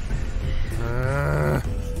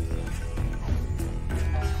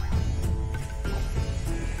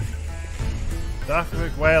 Duck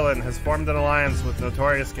McWhalen has formed an alliance with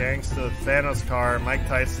notorious gangsta Thanos Car, Mike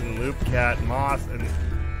Tyson, Loop Cat, Moth, and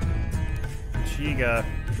Chiga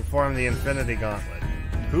to form the Infinity Gauntlet.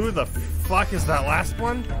 Who the fuck is that last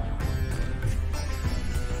one?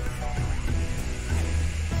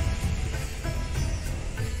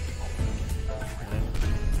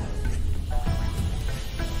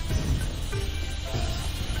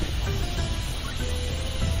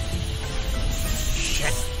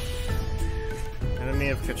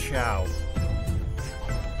 Of Kachow.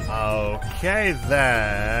 Okay,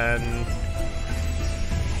 then.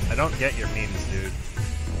 I don't get your memes, dude.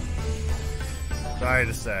 Sorry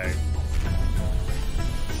to say.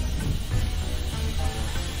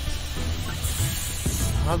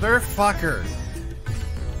 Motherfucker.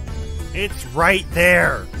 It's right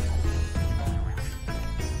there.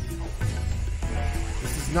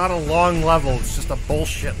 This is not a long level, it's just a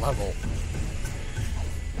bullshit level.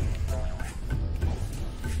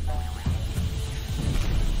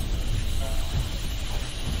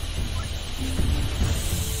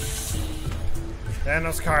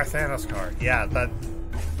 Thanos car. Yeah, that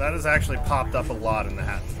has actually popped up a lot in the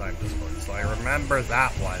Hat in Time Discord, so I remember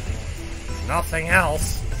that one. Nothing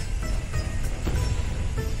else.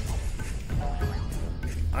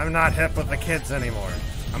 I'm not hip with the kids anymore.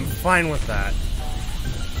 I'm fine with that.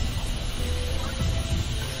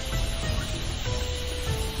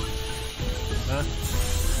 Huh?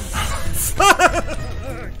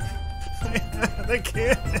 The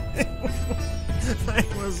kid. I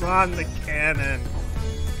was on the cannon.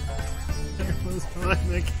 I was on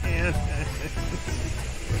the cannon.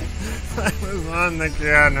 I was on the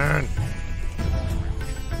cannon.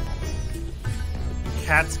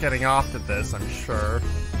 Cat's getting off to this, I'm sure.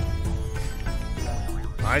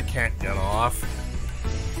 I can't get off.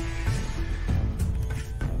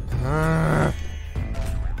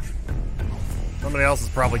 Somebody else is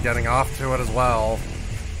probably getting off to it as well.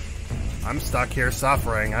 I'm stuck here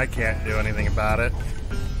suffering. I can't do anything about it.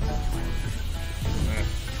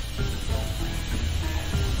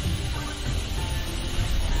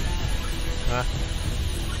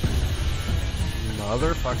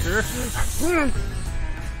 Motherfucker.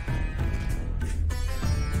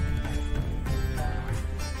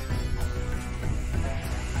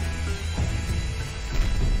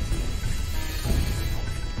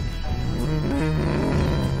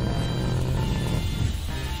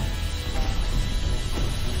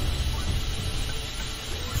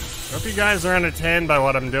 Hope you guys are entertained by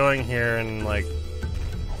what I'm doing here and, like,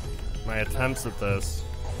 my attempts at this.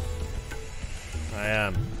 I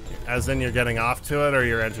am. As in you're getting off to it or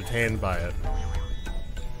you're entertained by it?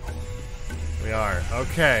 We are.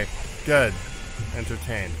 Okay. Good.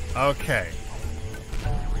 Entertained. Okay.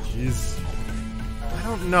 Jeez. I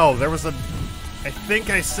don't know. There was a... I think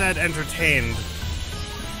I said entertained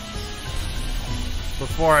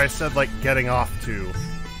before I said, like, getting off to.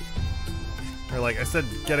 Or, like, I said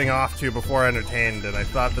getting off to before entertained, and I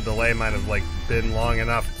thought the delay might have, like, been long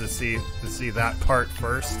enough to see that part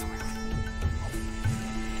first.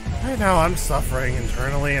 Right now, I'm suffering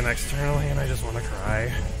internally and externally, and I just want to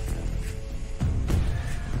cry.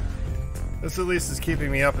 This at least is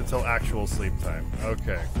keeping me up until actual sleep time.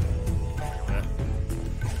 Okay.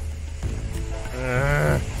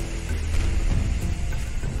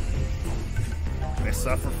 I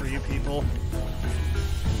suffer for you people.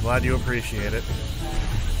 I'm glad you appreciate it.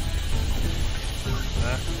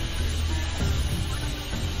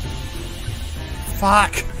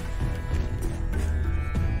 Fuck!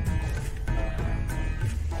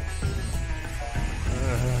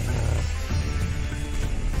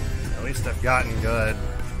 At least I've gotten good.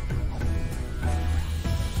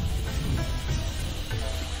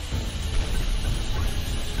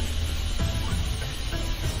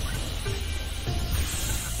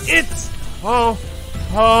 It's... Oh!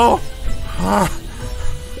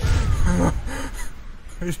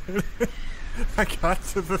 I got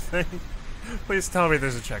to the thing. Please tell me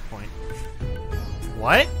there's a checkpoint.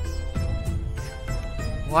 What?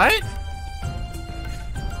 What?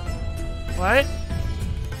 What?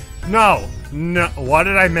 No! No. What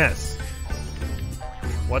did I miss?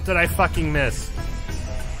 What did I fucking miss?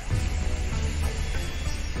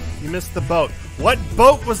 You missed the boat. What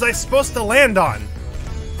boat was I supposed to land on?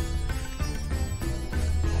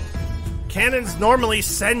 Cannons normally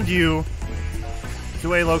send you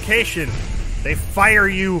to a location. They fire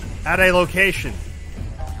you at a location.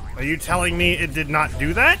 Are you telling me it did not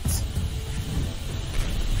do that?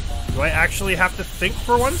 Do I actually have to think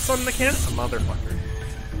for once on the cannon? A motherfucker.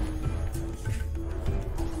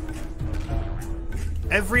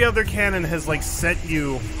 Every other cannon has, like, sent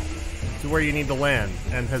you to where you need to land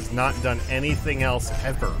and has not done anything else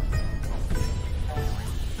ever.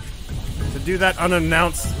 To do that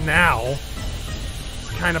unannounced now is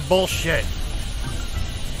kind of bullshit.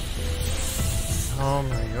 Oh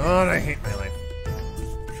my god, I hate my life.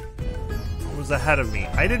 What was ahead of me?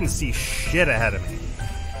 I didn't see shit ahead of me.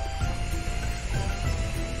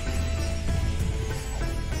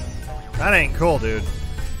 That ain't cool, dude.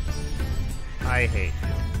 I hate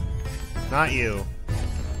you. Not you.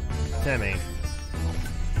 Timmy.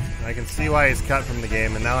 I can see why he's cut from the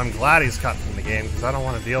game, and now I'm glad he's cut from the game, because I don't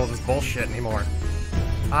want to deal with this bullshit anymore.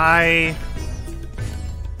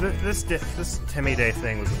 This Timmy Day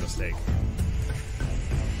thing was a mistake.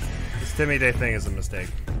 This Timmy Day thing is a mistake.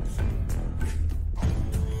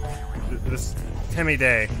 This Timmy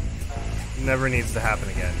Day never needs to happen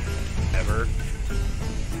again. Ever.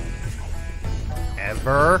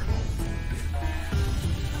 Ever.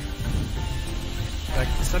 Like,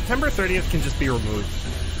 September 30th can just be removed.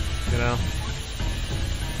 You know?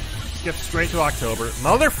 Skip straight to October.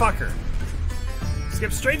 Motherfucker!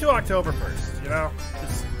 Skip straight to October 1st, you know?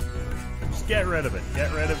 Just get rid of it.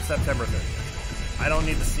 Get rid of September 30th. I don't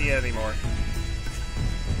need to see it anymore.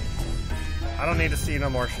 I don't need to see no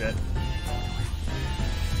more shit.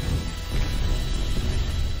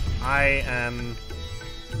 I am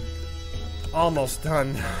almost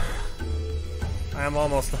done. I am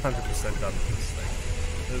almost 100% done with this thing.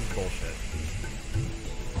 This is bullshit.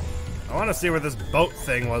 I want to see where this boat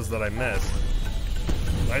thing was that I missed.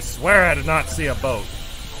 I swear I did not see a boat.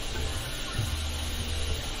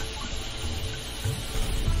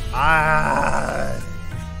 I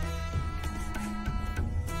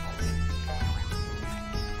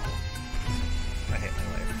hate my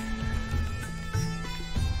life.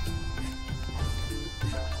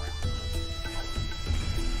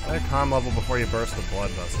 At a calm level before you burst the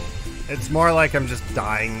blood vessel. It's more like I'm just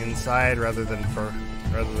dying inside rather than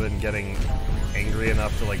getting angry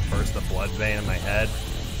enough to, like, burst a blood vein in my head.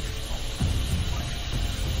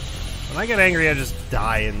 When I get angry, I just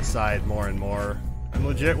die inside more and more. I'm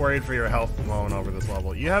legit worried for your health alone over this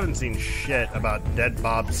level. You haven't seen shit about Dead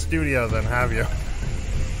Bob Studio then, have you?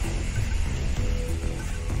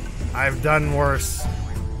 I've done worse.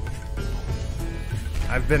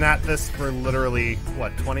 I've been at this for literally,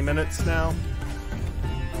 what, 20 minutes now?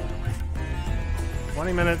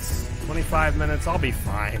 20 minutes, 25 minutes, I'll be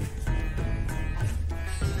fine.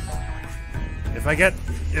 If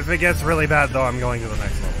it gets really bad though, I'm going to the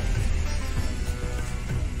next level.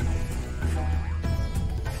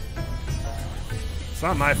 It's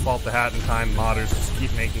not my fault the Hat in Time modders just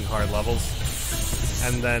keep making hard levels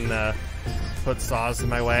and then put saws in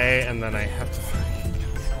my way, and then I have to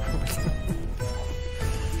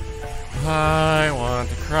I want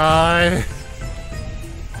to cry.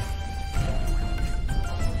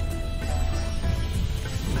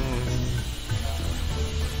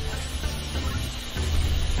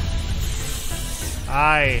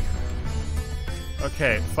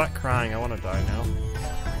 Okay, fuck crying, I want to die now.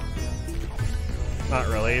 Not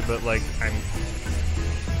really, but, like, I'm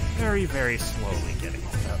very, very slowly getting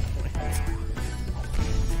to that point.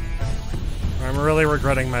 I'm really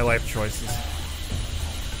regretting my life choices.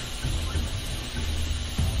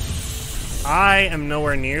 I am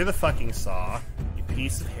nowhere near the fucking saw, you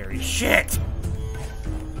piece of hairy shit!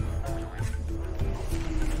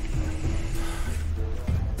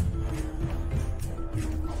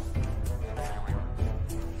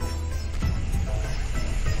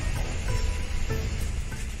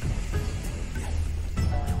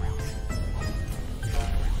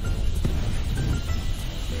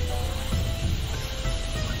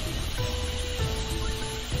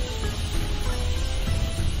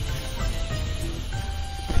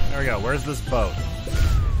 There we go. Where's this boat?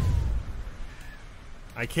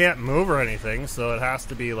 I can't move or anything, so it has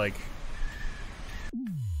to be like...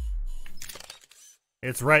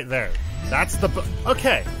 It's right there. That's the boat.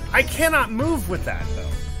 Okay, I cannot move with that,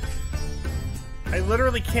 though. I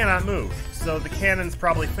literally cannot move. So the cannon's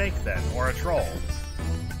probably fake then, or a troll.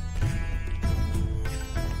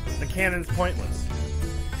 The cannon's pointless.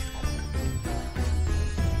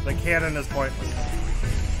 The cannon is pointless.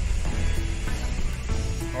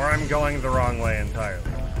 Or I'm going the wrong way entirely.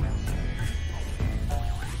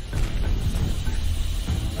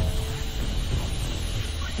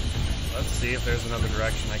 Let's see if there's another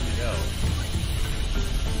direction I can go.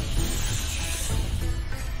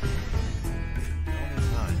 No,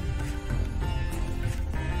 there's not.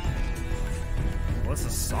 Well, this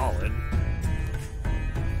is solid.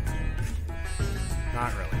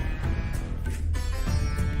 Not really.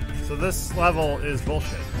 So this level is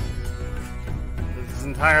bullshit. This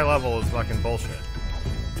entire level is fucking bullshit.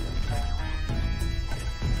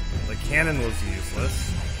 The cannon was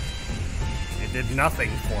useless. It did nothing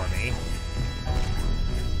for me.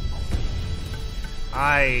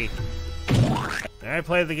 I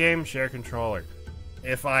play the game, share controller.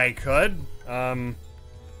 If I could, I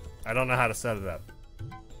don't know how to set it up.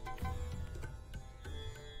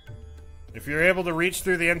 If you're able to reach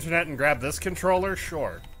through the internet and grab this controller,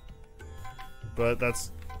 sure. But that's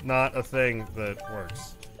not a thing that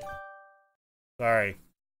works. Sorry.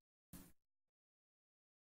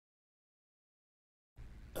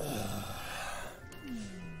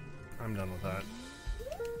 I'm done with that.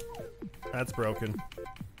 That's broken.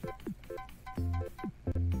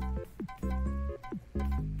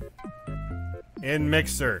 In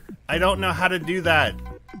Mixer. I don't know how to do that.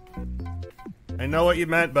 I know what you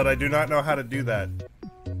meant, but I do not know how to do that.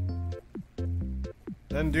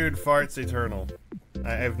 Then dude farts eternal.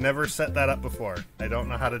 I've never set that up before. I don't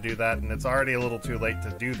know how to do that, and it's already a little too late to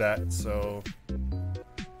do that, so...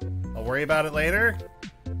 I'll worry about it later.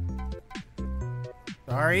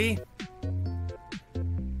 Sorry.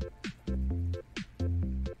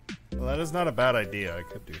 Well, that is not a bad idea. I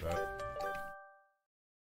could do that.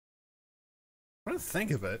 I'm trying to think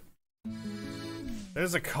of it.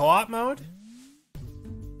 There's a co-op mode?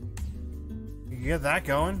 You can get that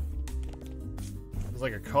going? It's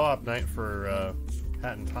like a co-op night for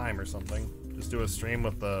Hat in Time or something. Just do a stream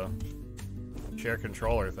with the share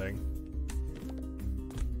controller thing.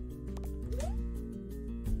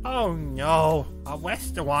 Oh no, our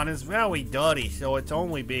restaurant is very dirty, so it's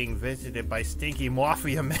only being visited by stinky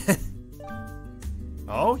mafia men.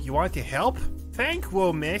 Oh, you want to help? Thank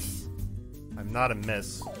you, miss. I'm not a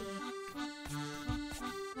miss.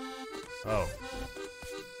 Oh.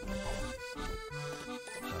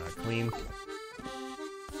 Clean.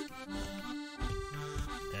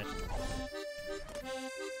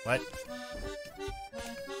 What?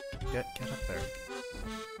 Get up there.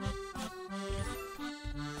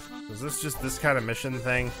 Is this just this kind of mission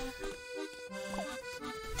thing?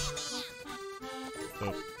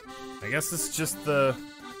 So, I guess it's just the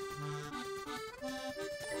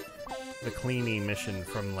cleaning mission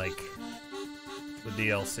from, like, the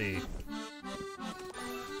DLC.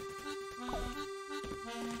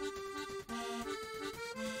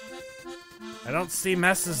 I don't see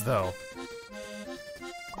messes, though.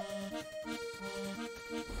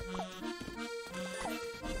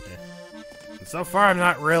 So far, I'm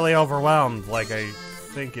not really overwhelmed like I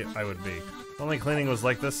think I would be. Only cleaning was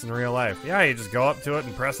like this in real life. Yeah, you just go up to it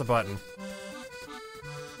and press a button.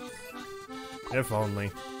 If only.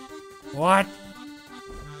 What? What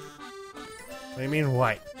do you mean,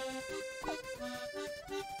 what?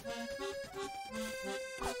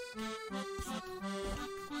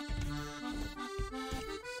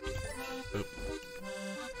 Oop.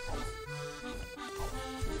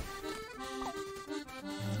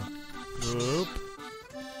 Oop.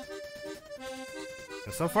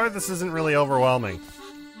 So far, this isn't really overwhelming.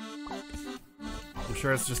 I'm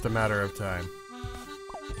sure it's just a matter of time.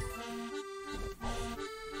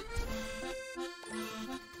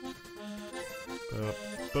 Boop,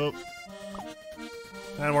 boop.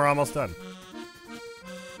 And we're almost done.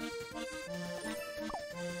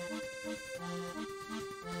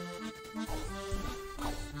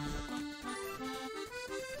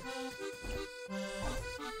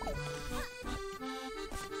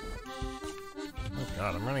 Oh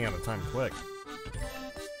god, I'm running out of time quick.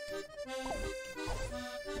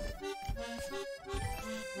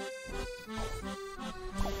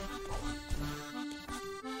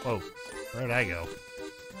 Whoa, where'd I go?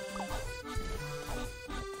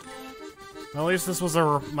 At least this was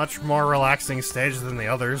a much more relaxing stage than the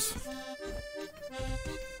others.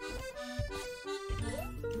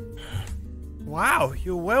 Wow,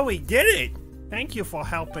 you really did it! Thank you for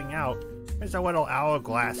helping out. Here's a little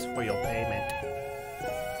hourglass for your payment.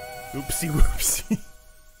 Oopsie whoopsie.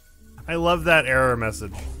 I love that error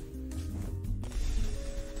message.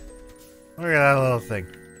 Look at that little thing.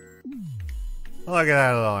 Look at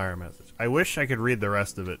that little error message. I wish I could read the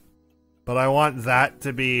rest of it. But I want that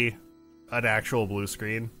to be an actual blue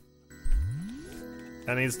screen.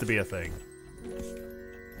 That needs to be a thing.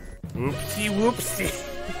 Oopsie whoopsie.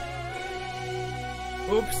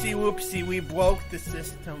 Oopsie whoopsie, we broke the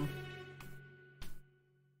system.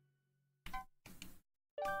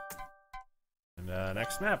 And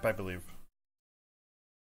next map, I believe.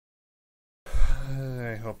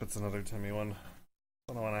 I hope it's another Timmy one.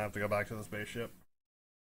 I don't want to have to go back to the spaceship.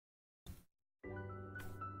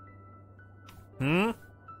 Hmm?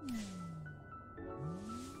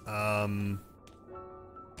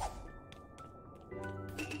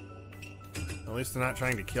 At least they're not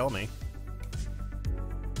trying to kill me.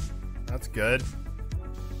 That's good.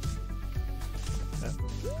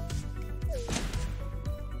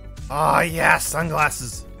 Ah, oh, yeah,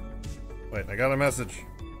 sunglasses! Wait, I got a message.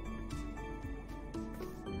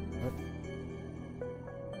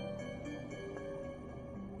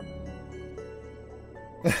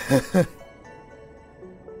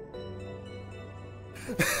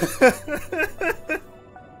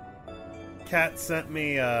 Cat sent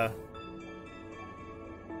me an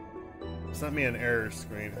error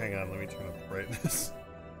screen. Hang on, let me turn up the brightness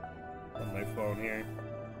on my phone here.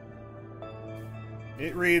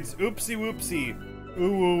 It reads, oopsie whoopsie.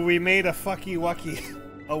 Ooh, we made a fucky wucky.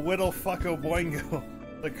 A whittle fucko boingo.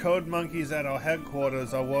 The code monkeys at our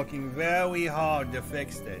headquarters are working very hard to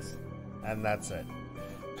fix this. And that's it.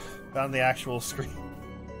 Found the actual screen.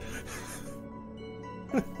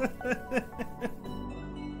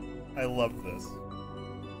 I love this.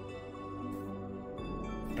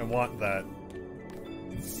 I want that.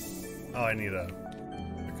 Oh, I need the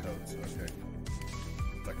codes, okay.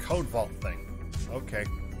 The code vault thing. Okay.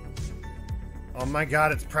 Oh my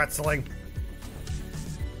god, it's pretzeling.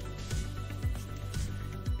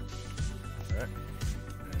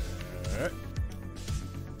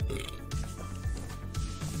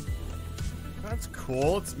 That's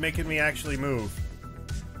cool. It's making me actually move.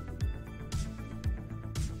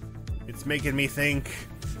 It's making me think.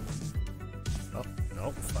 Oh,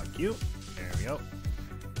 no, fuck you. There we go.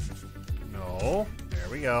 No, there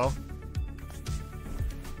we go.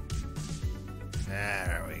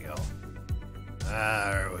 There we go.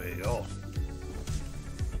 There we go.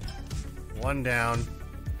 One down.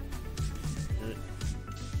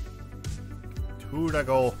 Two to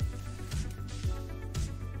go.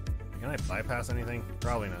 Can I bypass anything?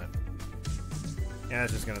 Probably not. Yeah,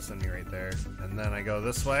 it's just gonna send me right there. And then I go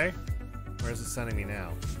this way. Where is it sending me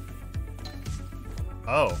now?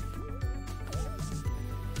 Oh.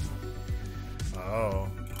 Oh.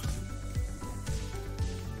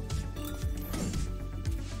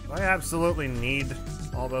 I absolutely need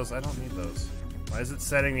all those. I don't need those. Why is it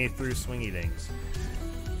setting me through swingy dings?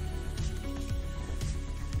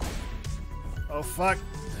 Oh, fuck.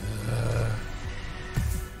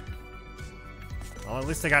 Well, at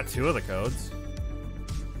least I got two of the codes.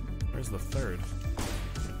 Where's the third?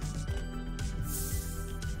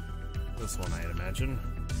 This one, I'd imagine.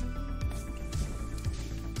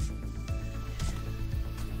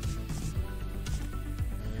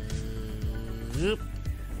 Yep.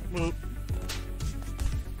 Boop.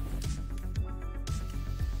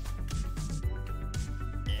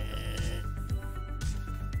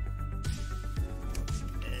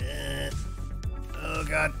 Oh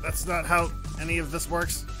god, that's not how any of this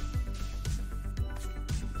works.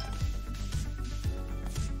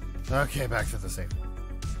 Okay, back to the safe.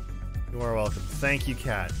 You are welcome. Thank you,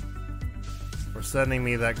 Cat, for sending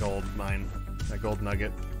me that gold mine. That gold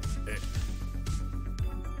nugget.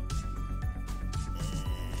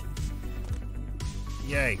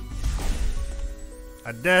 Yay.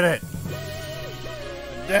 I did it!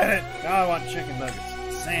 I did it! Now I want chicken nuggets.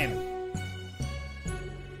 Same.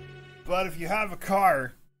 But if you have a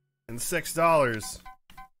car and $6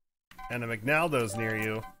 and a McNaldo's near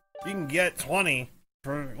you, you can get 20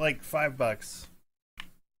 for like $5.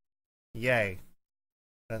 Yay.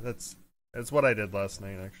 That's what I did last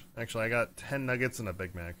night, actually. I got 10 nuggets and a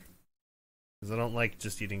Big Mac. Because I don't like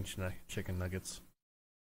just eating chicken nuggets.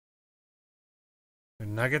 The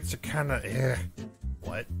nuggets are kind of eh.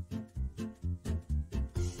 What?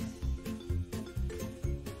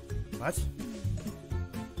 What?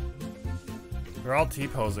 They're all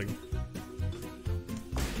T-posing.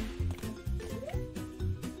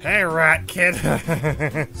 Hey, rat kid!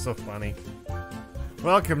 So funny.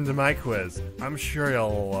 Welcome to my quiz. I'm sure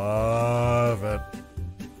you'll love it.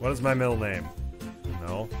 What is my middle name?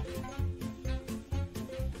 No.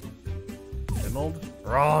 Emerald?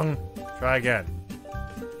 Wrong. Try again.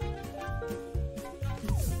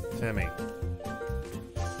 Timmy.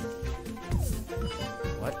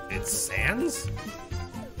 What? It's Sans?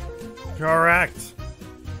 Correct.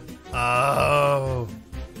 Oh.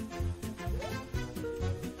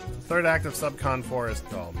 The third act of Subcon 4 is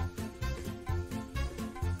called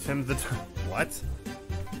Tim the What?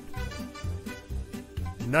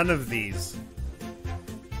 None of these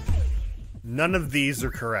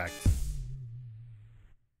are correct.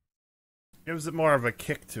 Gives it more of a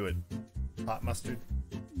kick to it. Hot mustard.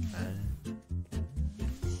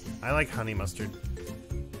 I like honey mustard.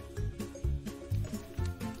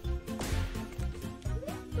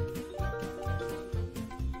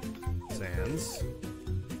 Sans.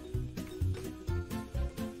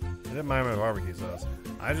 I didn't mind my barbecue sauce.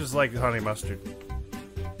 I just like honey mustard.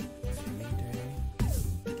 Timmy Day?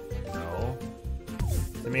 No.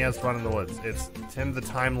 Timmy has fun in the woods. It's Tim the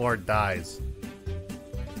Time Lord dies.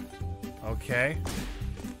 Okay.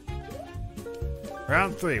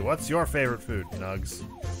 Round 3. What's your favorite food, Nugs?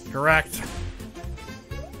 Correct.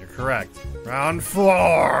 You're correct. Round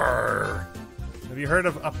 4. Have you heard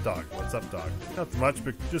of Updog? What's Updog? Not much,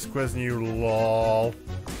 but just quizzing you, lol.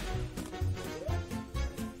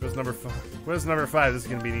 Quiz number 5. Quiz number 5. This is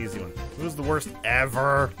gonna be an easy one. Who's the worst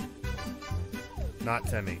ever? Not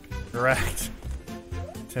Timmy. Correct.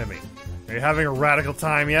 Timmy. Are you having a radical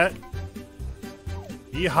time yet?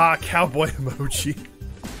 Yeehaw, cowboy emoji.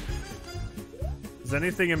 Is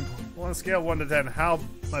anything on a scale of 1 to 10, how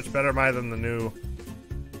much better am I than the new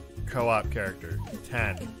co-op character?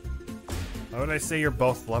 10. Why would I say you're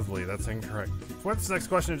both lovely? That's incorrect. For this next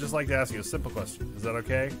question, I'd just like to ask you a simple question. Is that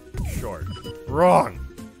okay? Sure. Wrong.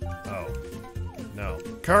 Oh. No.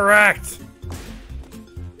 Correct!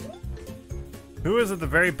 Who is at the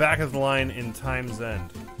very back of the line in Time's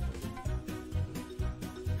End?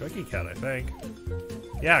 Cookie Cat, I think.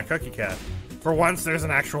 Yeah, Cookie Cat. For once, there's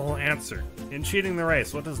an actual answer. In cheating the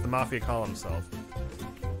race, what does the Mafia call himself?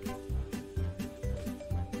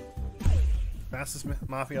 Fastest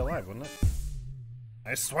Mafia alive, wasn't it?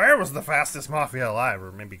 I swear it was the fastest Mafia alive,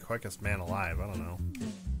 or maybe quickest man alive, I don't know.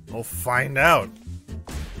 We'll find out.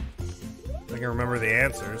 I can remember the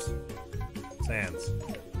answers. Sans.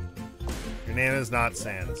 Your name is not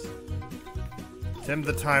Sans. Tim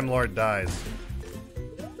the Time Lord dies.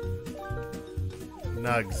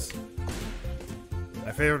 Nugs.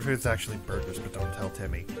 My favorite food's actually burgers, but don't tell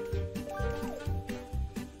Timmy.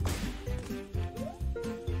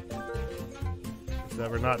 It's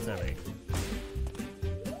never not Timmy.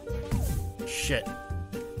 Shit.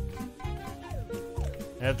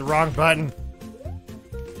 I hit the wrong button.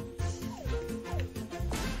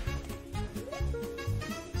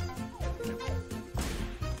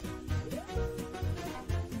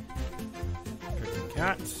 Cooking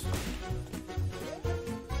cat.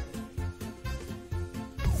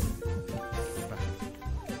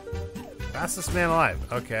 Fastest man alive.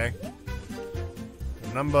 Okay.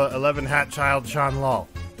 Number 11 hat child Sean Lal.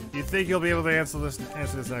 Do you think you'll be able to answer this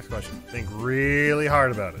next question? Think really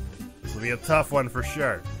hard about it. This will be a tough one for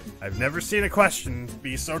sure. I've never seen a question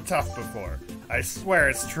be so tough before. I swear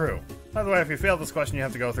it's true. By the way, if you fail this question, you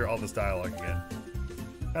have to go through all this dialogue again.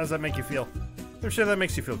 How does that make you feel? I'm sure that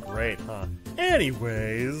makes you feel great, huh?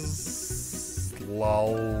 Anyways...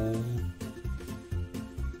 lol.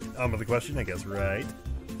 On with the question, I guess, right?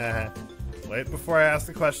 Wait, before I ask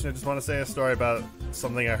the question, I just want to say a story about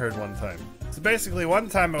something I heard one time. So basically, one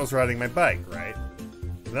time I was riding my bike, right?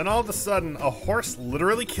 And then all of a sudden, a horse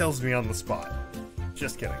literally kills me on the spot.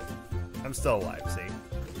 Just kidding. I'm still alive, see?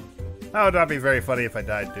 That would not be very funny if I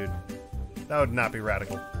died, dude. That would not be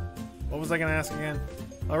radical. What was I gonna ask again?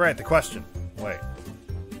 Alright, the question. Wait.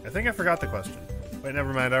 I think I forgot the question. Wait,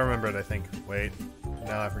 never mind, I remember it, I think. Wait.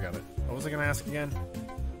 No, I forgot it. What was I gonna ask again?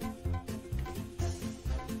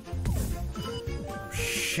 Oh,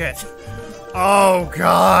 shit. Oh,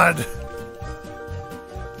 God!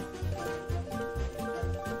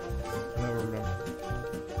 I never remember.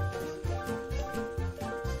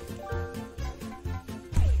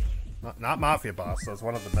 Not Mafia Boss, so it's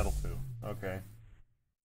one of the middle two. Okay.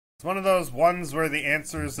 It's one of those ones where the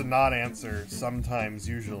answer is a non-answer, sometimes,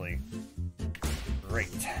 usually.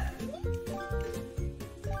 Great.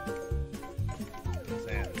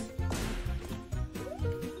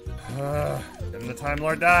 the Time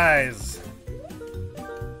Lord dies.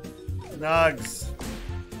 Nugs.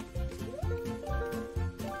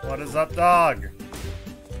 What is up, dog?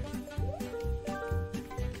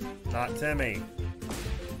 Not Timmy.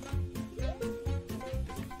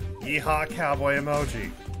 Yeehaw cowboy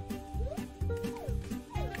emoji.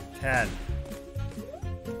 10.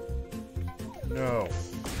 No.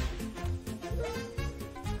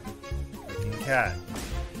 Freaking cat.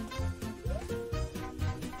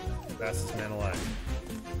 Fastest man alive.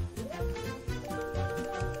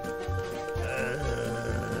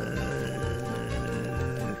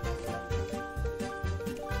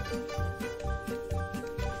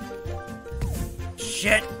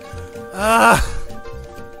 Shit! Ah!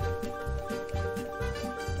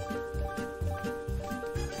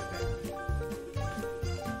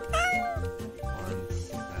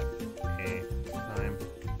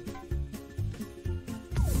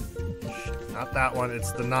 Not that one,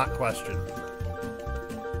 it's the not question.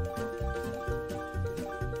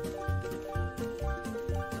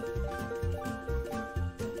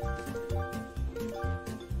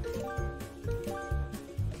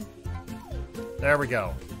 There we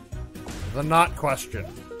go. The not question.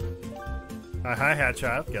 Hi, hat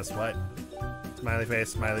child. Guess what? Smiley face,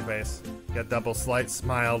 smiley face. Got double slight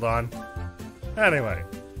smiled on. Anyway,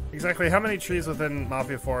 exactly how many trees within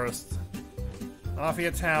Mafia Forest,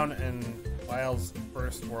 Mafia Town, and Wiles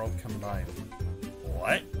First World combined?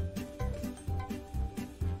 What?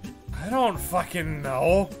 I don't fucking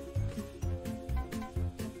know.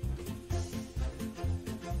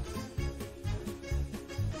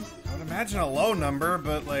 I would imagine a low number,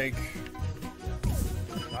 but like,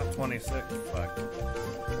 not 26. Fuck.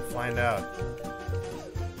 We'll find out.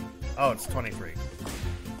 Oh, it's 23.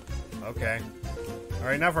 Okay.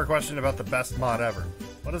 Alright, now for a question about the best mod ever.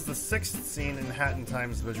 What is the 6th scene in Hat in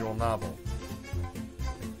Time's visual novel?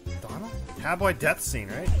 Donald? Cowboy death scene,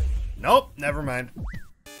 right? Nope, never mind.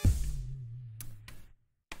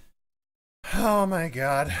 Oh my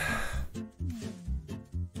god.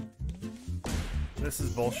 This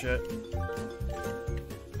is bullshit.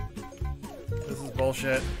 This is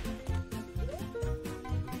bullshit.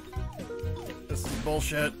 This is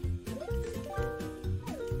bullshit.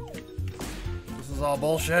 This is all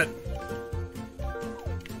bullshit. I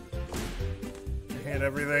hate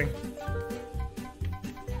everything.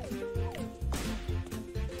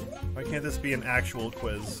 Why can't this be an actual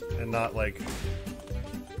quiz and not like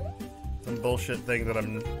some bullshit thing that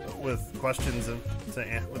I'm with questions and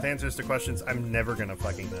with answers to questions I'm never gonna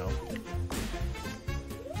fucking know?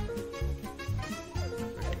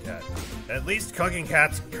 Cooking cat. At least Cooking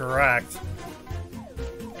Cat's correct.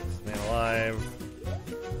 Man alive.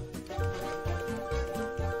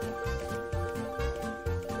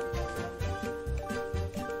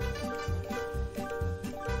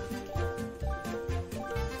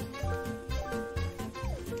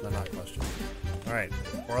 The not question. Alright,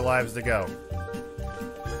 4 lives to go.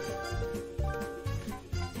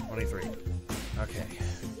 23. Okay.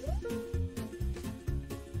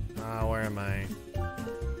 Where am I?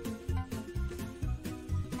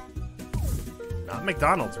 Not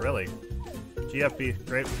McDonald's, really. GFB,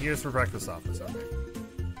 great. Here's for breakfast office, okay.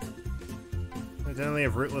 Identity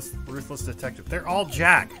of ruthless detective. They're all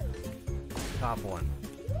Jack. Top one.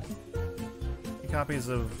 2 copies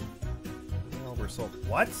of were sold.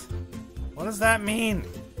 What? What does that mean?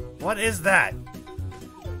 What is that?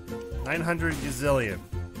 900 gazillion.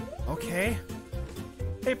 Okay.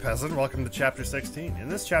 Hey peasant, welcome to chapter 16. In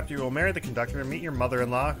this chapter you will marry the conductor and meet your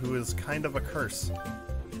mother-in-law, who is kind of a curse.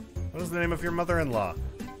 What is the name of your mother-in-law?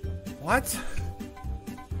 What?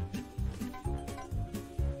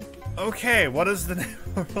 Okay, what is the name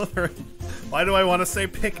of mother-in-law? Why do I want to say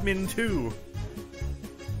Pikmin 2?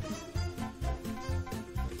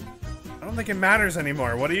 I don't think it matters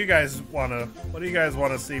anymore. What do you guys wanna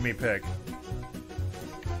see me pick?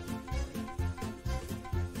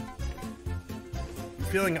 I'm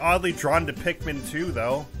feeling oddly drawn to Pikmin 2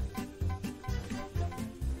 though.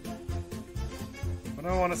 What do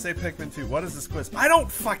I want to say Pikmin 2? What is this quiz? I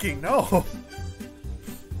don't fucking know!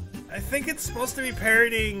 I think it's supposed to be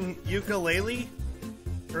parodying Ukulele?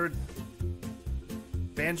 Or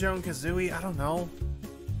Banjo and Kazooie? I don't know.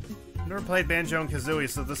 I've never played Banjo and Kazooie,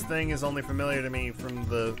 so this thing is only familiar to me from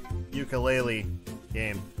the Ukulele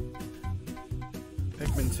game.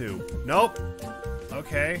 Pikmin 2. Nope!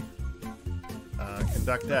 Okay.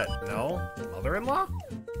 Conductette. No? Mother-in-law?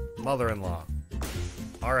 Mother-in-law.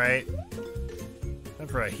 Alright. Time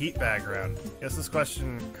for a heat background. Guess this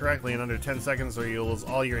question correctly in under 10 seconds or you'll lose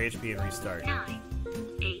all your HP and restart. 9,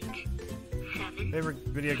 8, 7. Favorite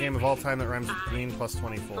video game of all time that rhymes with green plus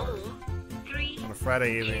 24. 4, 3, Want a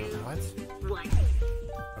Friday evening. What?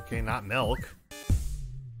 Okay, not milk.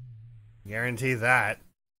 Guarantee that.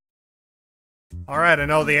 Alright, I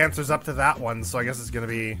know the answer's up to that one, so I guess it's gonna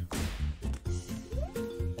be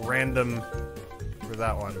random for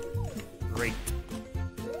that one. Great.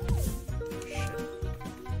 Shit.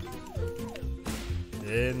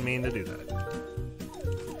 Didn't mean to do that.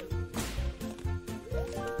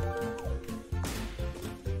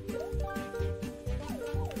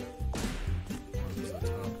 One's the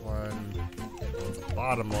top one. One's the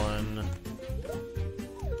bottom one.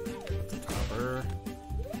 That's the topper.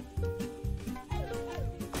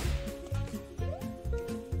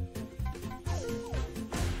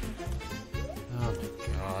 Oh my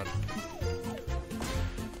god.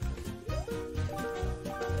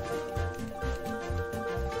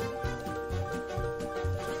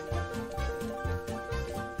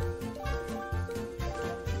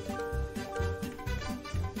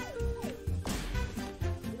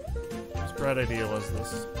 Whose bright idea was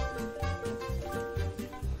this?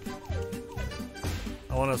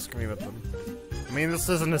 I want to scream at them. I mean, this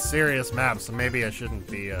isn't a serious map, so maybe I shouldn't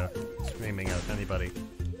be screaming at anybody.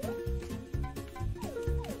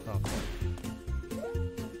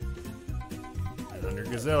 900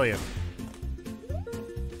 gazillion.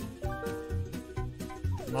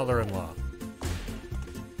 Mother-in-law.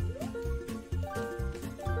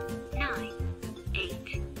 9,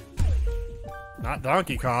 8. Not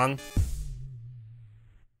Donkey Kong.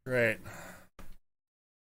 Great.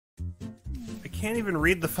 I can't even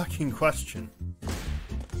read the fucking question.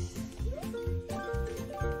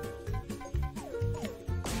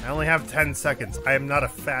 I only have 10 seconds. I am not a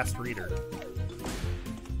fast reader.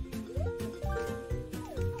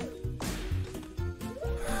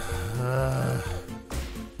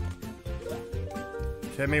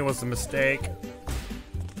 Timmy was a mistake.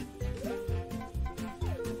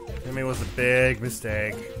 Timmy was a big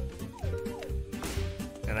mistake.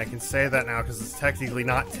 And I can say that now because it's technically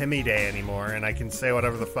not Timmy Day anymore, and I can say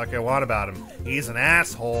whatever the fuck I want about him. He's an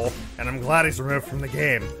asshole, and I'm glad he's removed from the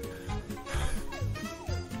game.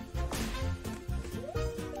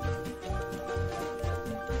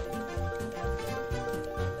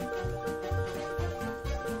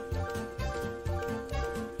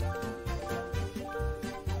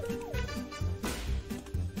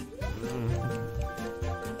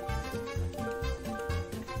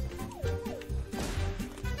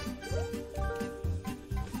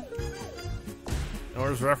 I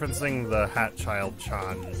was referencing the Hat Child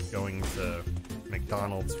Chan going to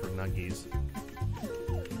McDonald's for nuggies.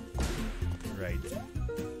 Right.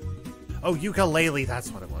 Oh, ukulele,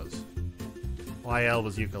 that's what it was. YL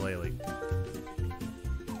was ukulele.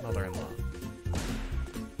 Mother-in-law.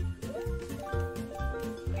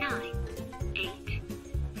 9, 8,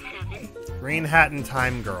 7. Green Hat and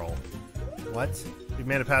Time Girl. What? You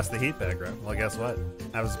made it past the heat background. Well, guess what?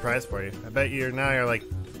 I have a surprise for you. I bet you're like,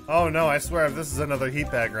 oh no, I swear if this is another heat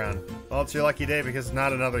background. Well, it's your lucky day because it's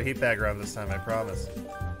not another heat background this time, I promise.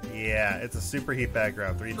 Yeah, it's a super heat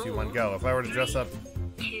background. 3, 2, 1, go. If I were to dress up,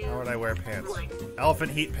 how would I wear pants?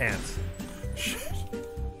 Elephant heat pants. Shit.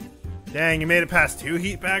 Dang, you made it past 2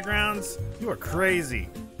 heat backgrounds? You are crazy.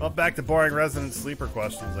 Well, back to boring resident sleeper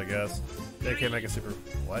questions, I guess. They can't make a super...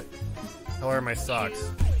 What? Color are my socks?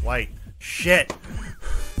 White. Shit!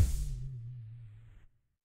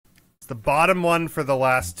 It's the bottom one for the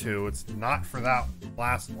last 2. It's not for that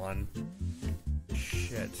last one.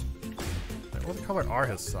 Shit. What color are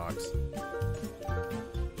his socks?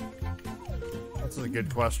 That's a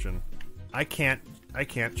good question. I can't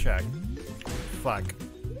check. Fuck.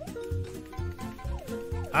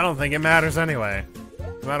 I don't think it matters anyway.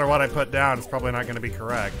 No matter what I put down, it's probably not going to be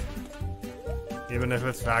correct. Even if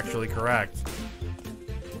it's factually correct.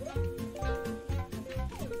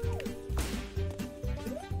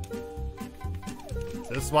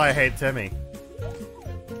 This is why I hate Timmy.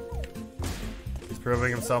 He's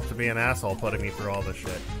proving himself to be an asshole, putting me through all this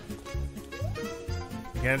shit.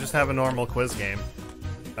 You can't just have a normal quiz game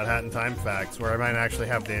about Hat and Time facts where I might actually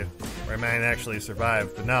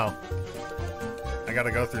survive, but no. I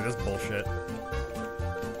gotta go through this bullshit.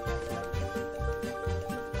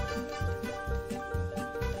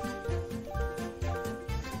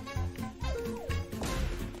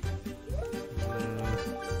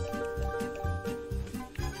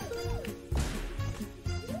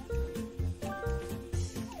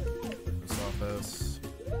 Office.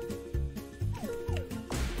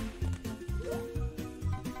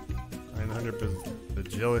 900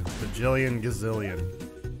 bajillion gazillion.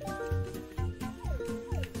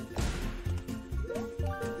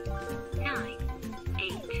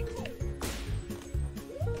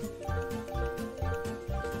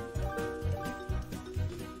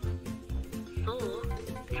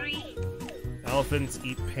 Elephants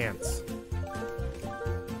eat pants.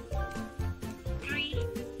 3,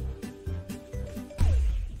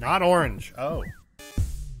 Not orange. Oh.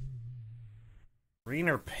 Green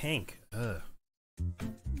or pink? Ugh.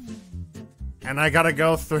 And I gotta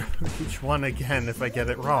go through each one again if I get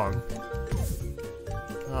it wrong.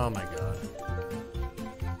 Oh my god.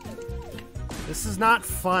 This is not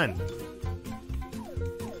fun.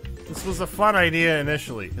 This was a fun idea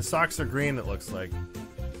initially. His socks are green, it looks like.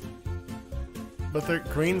 But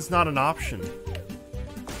green's not an option.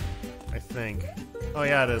 I think. Oh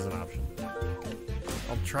yeah, it is an option.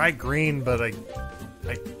 I'll try green, but I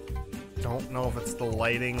don't know if it's the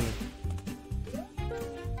lighting.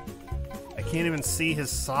 I can't even see his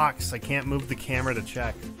socks. I can't move the camera to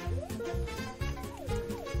check.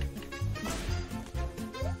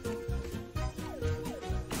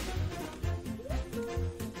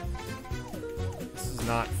 This is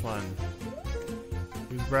not fun.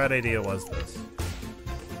 Whose bright idea was this?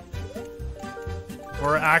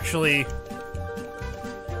 Or actually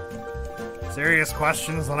serious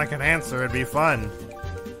questions that I can answer, it'd be fun.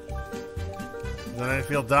 Then I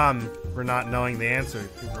feel dumb for not knowing the answer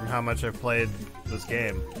from how much I've played this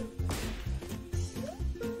game.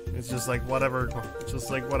 It's just like whatever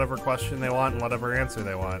question they want and whatever answer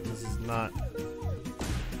they want. This is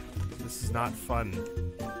not fun.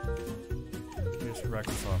 Here's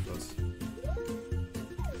Reckless Office.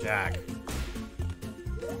 Jack.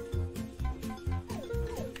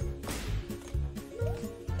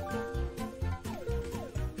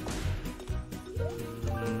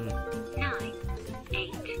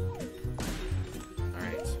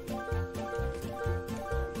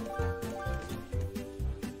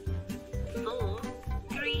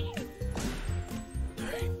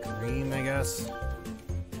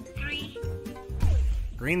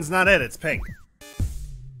 Green's not it, it's pink.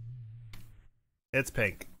 It's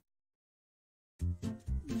pink.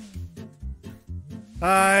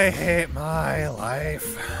 I hate my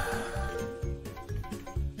life.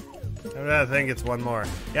 I think it's one more.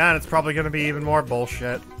 Yeah, and it's probably gonna be even more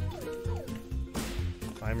bullshit.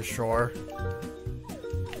 I'm sure.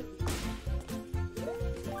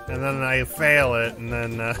 And then I fail it, and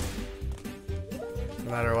then, no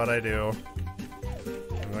matter what I do,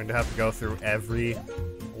 I'm going to have to go through every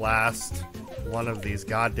last one of these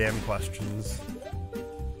goddamn questions.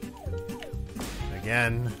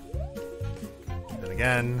 Again. And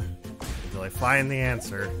again. Until I find the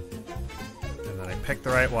answer. And then I pick the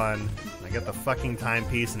right one. And I get the fucking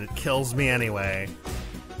timepiece and it kills me anyway.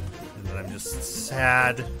 And then I'm just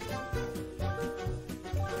sad.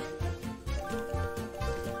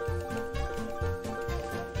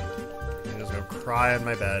 I just go cry in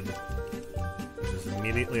my bed. Just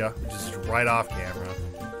immediately, just right off camera.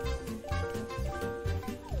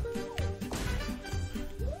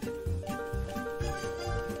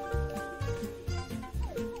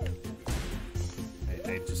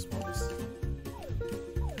 I just want to...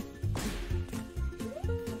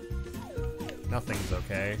 Nothing's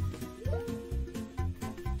okay.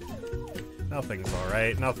 Nothing's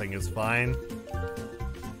alright. Nothing is fine.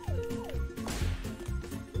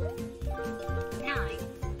 9,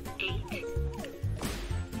 8,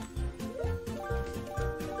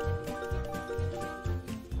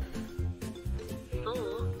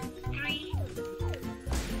 4, 3,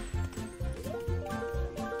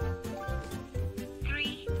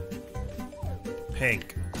 3,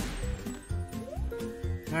 Pink.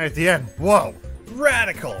 Alright, at the end. Whoa!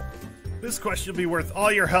 Radical! This question will be worth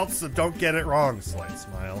all your health, so don't get it wrong, slight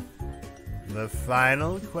smile. The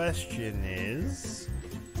final question is...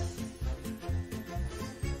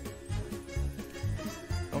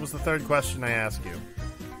 What was the third question I asked you? An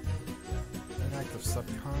active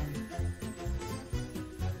subcon?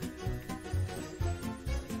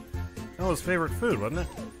 That was favorite food, wasn't it?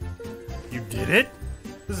 You did it?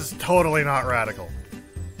 This is totally not radical.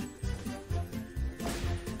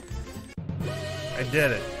 I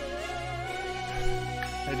did it.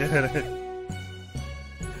 I did it.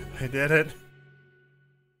 I did it.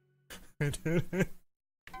 I did it.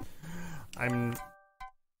 I'm...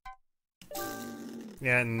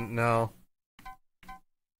 Yeah, no.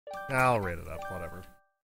 I'll rate it up, whatever.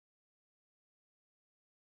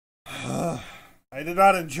 I did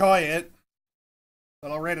not enjoy it.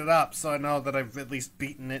 But I'll rate it up so I know that I've at least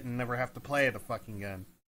beaten it and never have to play it a fucking again.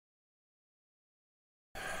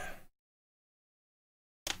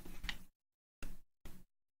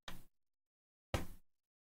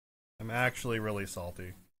 I'm actually really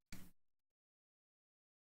salty.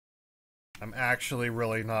 I'm actually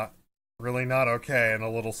really not okay and a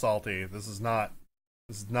little salty. This is not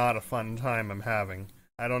a fun time I'm having.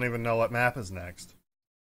 I don't even know what map is next.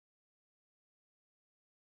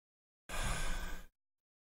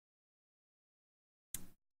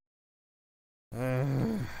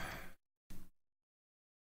 Maybe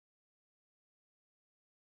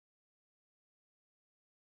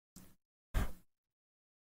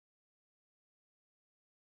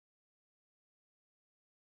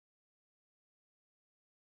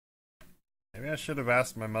I should have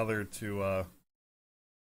asked my mother to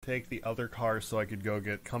take the other car so I could go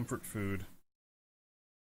get comfort food.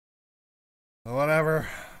 But whatever.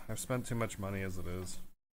 I've spent too much money as it is.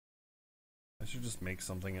 I should just make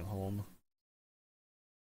something at home.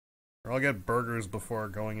 Or I'll get burgers before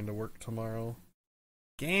going into work tomorrow.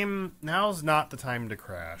 Game, now's not the time to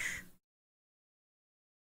crash.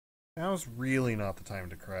 Now's really not the time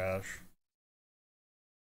to crash.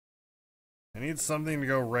 I need something to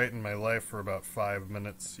go right in my life for about 5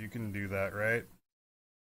 minutes. You can do that, right?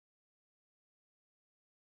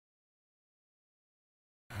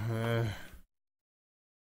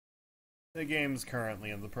 The game's currently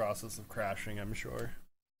in the process of crashing, I'm sure.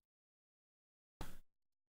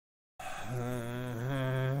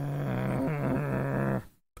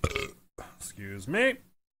 Excuse me.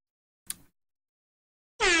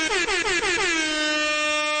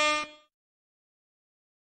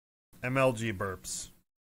 MLG burps.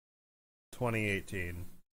 2018.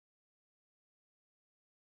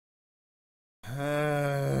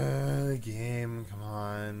 Game, come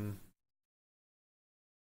on.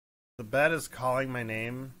 The bed is calling my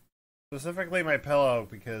name. Specifically my pillow,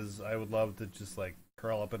 because I would love to just, like,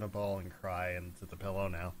 curl up in a ball and cry into the pillow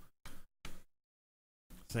now.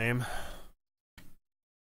 Same.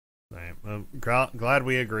 Same. Glad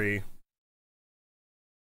we agree.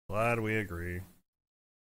 Glad we agree.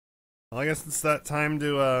 Well, I guess it's that time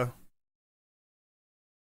to,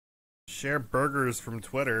 share burgers from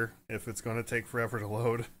Twitter, if it's going to take forever to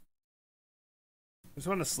load. I just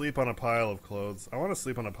want to sleep on a pile of clothes. I want to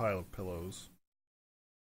sleep on a pile of pillows.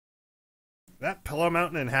 That pillow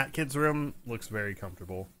mountain in Hat Kid's room looks very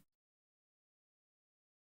comfortable.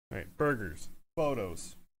 Alright, burgers.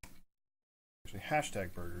 Photos. Actually,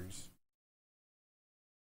 hashtag burgers.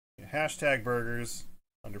 Yeah, hashtag burgers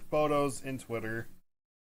under photos in Twitter.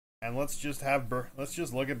 And let's just have let's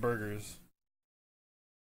just look at burgers.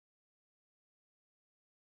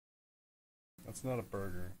 That's not a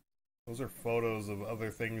burger. Those are photos of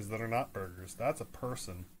other things that are not burgers. That's a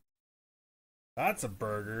person. That's a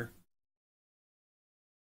burger.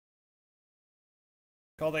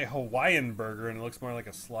 Called a Hawaiian burger, and it looks more like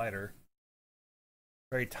a slider.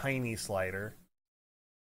 Very tiny slider.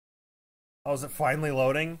 Oh, is it finally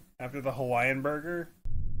loading after the Hawaiian burger?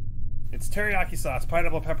 It's teriyaki sauce,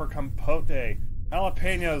 pineapple pepper compote,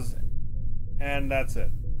 jalapenos, and that's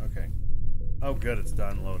it. Okay. Oh, good, it's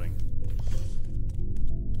done loading.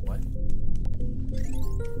 What?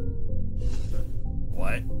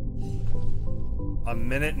 What? A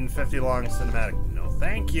minute and 50 long cinematic. No,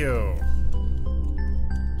 thank you.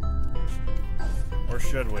 Or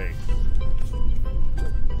should we?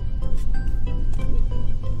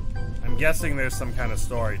 I'm guessing there's some kind of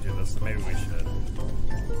story to this, so maybe we should.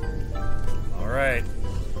 Alright.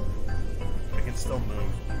 I can still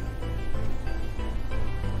move.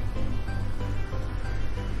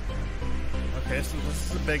 Okay, so this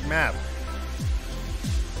is a big map.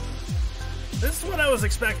 This is what I was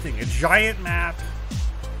expecting. A giant map.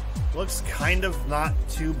 Looks kind of not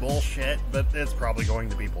too bullshit, but it's probably going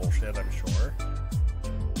to be bullshit, I'm sure.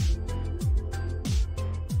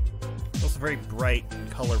 It's also very bright and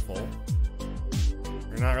colorful.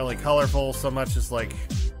 They're not really colorful so much as like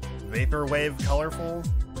vaporwave colorful,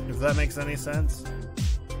 if that makes any sense.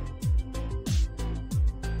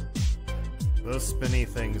 Those spinny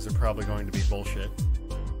things are probably going to be bullshit.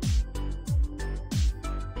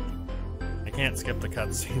 I can't skip the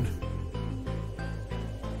cutscene.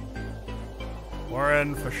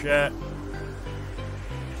 Warren for shit.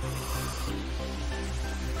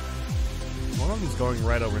 One of them's going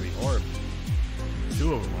right over the orb.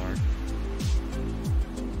 Two of them are.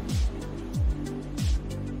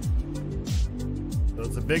 So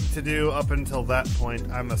it's a big to-do up until that point.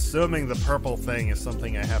 I'm assuming the purple thing is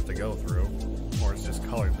something I have to go through. Or it's just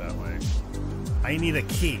colored that way. I need a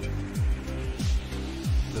key.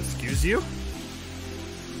 Excuse you?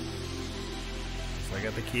 So I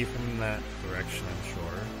got the key from that direction, I'm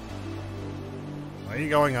sure. Why are you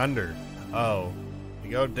going under? Oh. You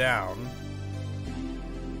go down.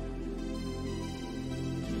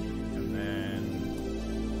 And then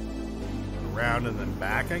around and then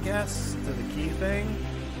back, I guess, to the key thing.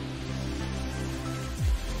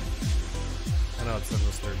 I know it says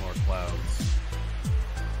us through more clouds.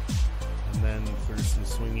 And then through some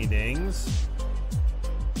swingy dings.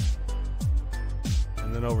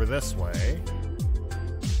 And then over this way.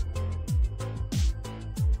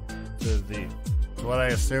 To the It's what I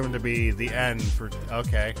assume to be the end for...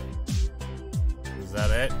 Okay. Is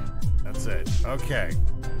that it? That's it. Okay.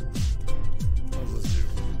 What does this do?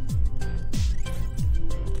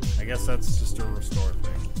 I guess that's just a restore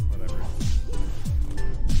thing. Whatever.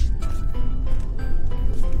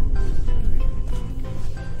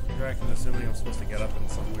 Correct, and assuming I'm supposed to get up in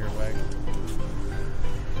some weird way.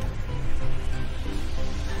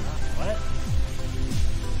 What?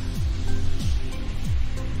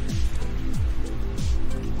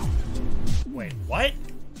 Wait, what?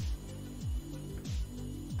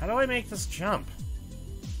 How do I make this jump?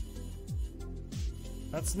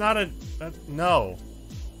 That's not a... no.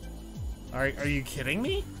 Are you kidding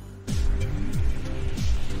me?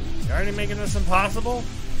 You're already making this impossible?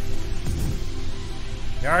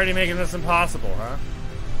 You're already making this impossible, huh?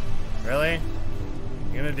 Really?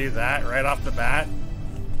 You're gonna do that right off the bat?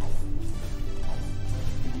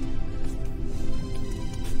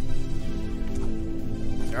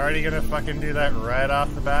 You're already gonna fucking do that right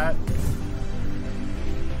off the bat?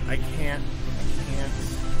 I can't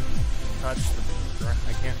touch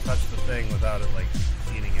the thing without it, like,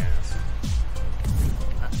 eating ass.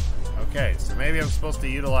 Okay, so maybe I'm supposed to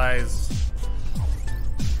utilize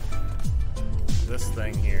this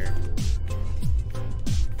thing here.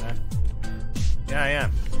 Yeah, I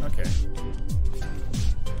am. Okay.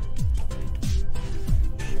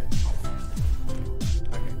 Shit.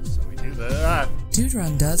 Okay, so we do the...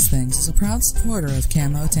 Doodrun Does Things is a proud supporter of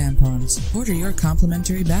camo tampons. Order your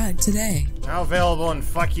complimentary bag today. Now available in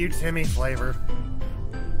fuck you Timmy flavor.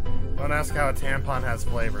 Don't ask how a tampon has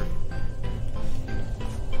flavor.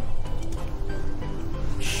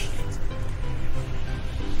 Shit.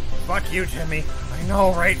 Fuck you, Timmy. I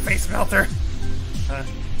know, right, face melter? Okay,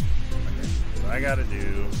 so I gotta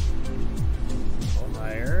do... A little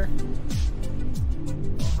higher. A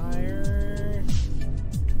little higher.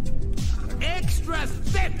 Extra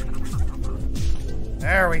thick!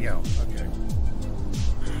 There we go. Okay.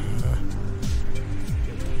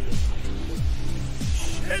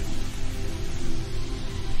 Shit!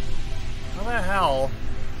 How the hell?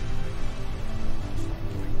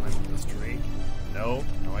 Can I climb this tree? No,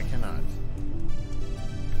 no I cannot.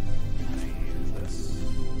 Can I use this?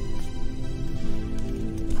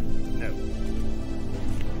 No.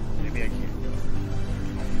 Maybe I can.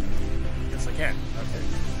 Yes I can. Okay.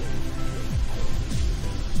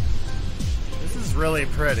 This is really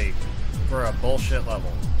pretty for a bullshit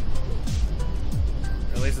level.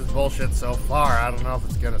 Or at least it's bullshit so far. I don't know if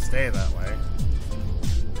it's gonna stay that way.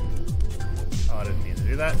 Oh, I didn't mean to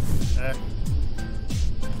do that. Okay,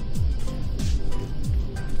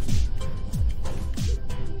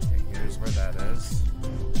 here's where that is.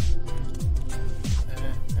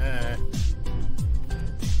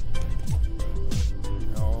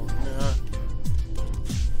 No.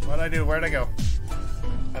 What'd I do? Where'd I go?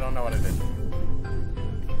 I don't know what I did.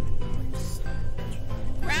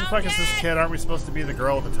 Who the fuck is this kid? Aren't we supposed to be the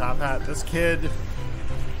girl with the top hat? This kid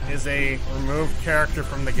is a removed character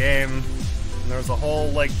from the game. And there was a whole,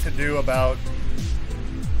 like, to-do about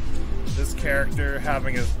this character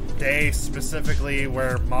having a day specifically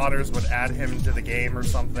where modders would add him to the game or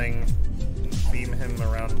something, and theme him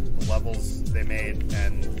around the levels they made,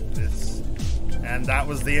 and that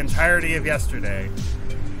was the entirety of yesterday.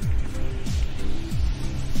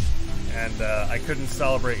 And I couldn't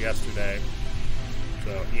celebrate yesterday.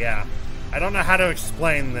 So, yeah. I don't know how to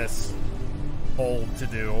explain this whole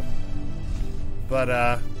to-do.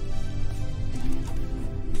 But,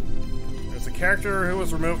 there's a character who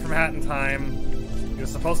was removed from Hat in Time. He was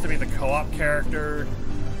supposed to be the co-op character,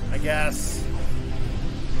 I guess.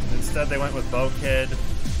 Instead, they went with Bo Kid.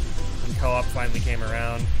 And co-op finally came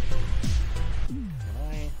around.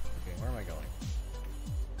 Okay, where am I going?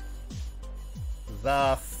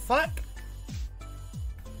 The fuck?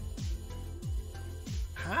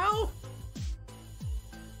 How?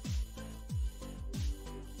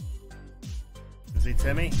 Is he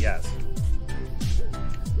Timmy? Yes.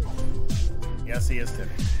 Yes, he is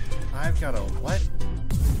Timmy. I've got a what?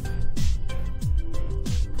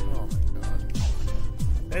 Oh my god.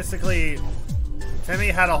 Basically, Timmy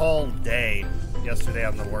had a whole day yesterday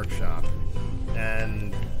on the workshop.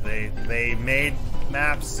 And they made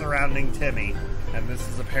maps surrounding Timmy. And this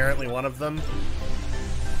is apparently one of them.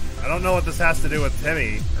 I don't know what this has to do with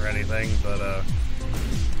Timmy or anything, but,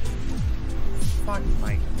 fuck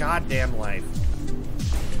my goddamn life.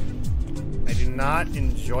 I do not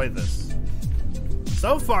enjoy this.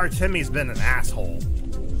 So far, Timmy's been an asshole.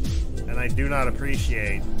 And I do not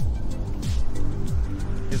appreciate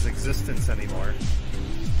his existence anymore.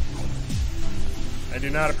 I do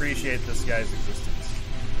not appreciate this guy's existence.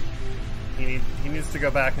 He needs to go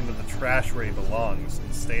back into the trash where he belongs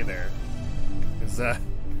and stay there. Cause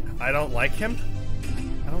I don't like him.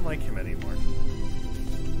 I don't like him anymore.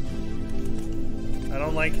 I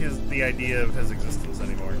don't like the idea of his existence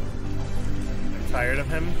anymore. I'm tired of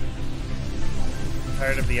him. I'm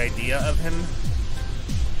tired of the idea of him.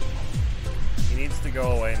 He needs to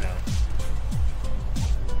go away now.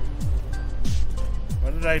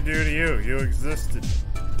 What did I do to you? You existed.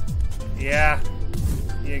 Yeah,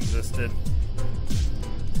 he existed.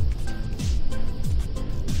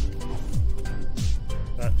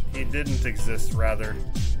 But he didn't exist, rather.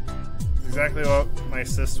 It's exactly what my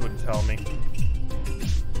sis would tell me.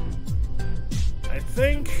 I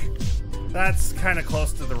think that's kind of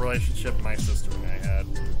close to the relationship my sister and I had.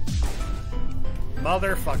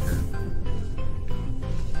 Motherfucker.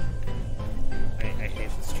 I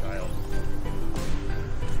hate this child.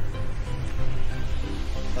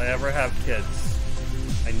 If I ever have kids,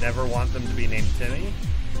 I never want them to be named Timmy,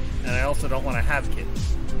 and I also don't want to have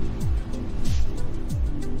kids.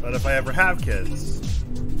 But if I ever have kids,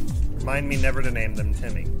 remind me never to name them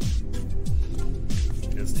Timmy.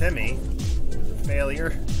 Because Timmy is a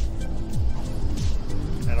failure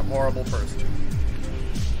and a horrible person.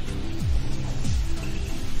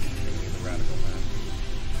 Give me the radical map.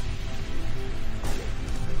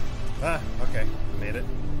 Ah, okay, I made it.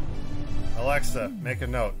 Alexa, make a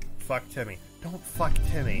note. Fuck Timmy. Don't fuck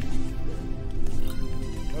Timmy.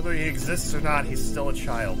 Whether he exists or not, he's still a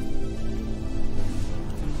child.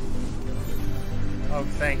 Oh,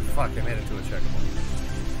 thank fuck, I made it to a checkpoint.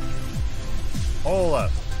 Hold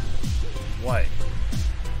up. What?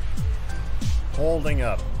 Holding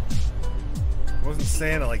up. I wasn't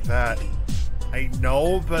saying it like that. I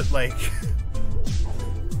know, but like...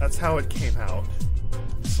 that's how it came out.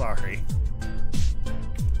 I'm sorry.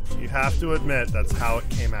 You have to admit that's how it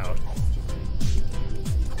came out.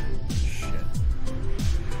 Shit.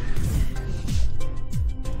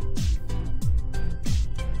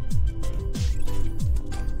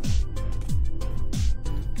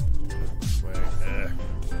 This way.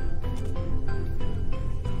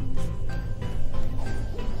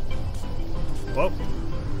 Whoa.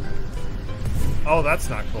 Oh, that's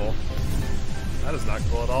not cool. That is not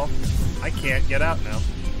cool at all. I can't get out now.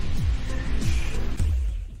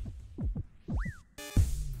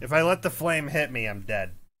 If I let the flame hit me, I'm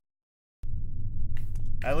dead.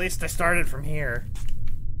 At least I started from here.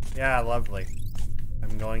 Yeah, lovely.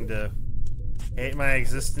 I'm going to hate my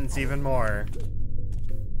existence even more.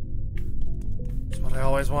 It's what I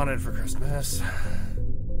always wanted for Christmas.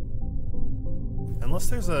 Unless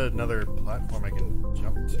there's another platform I can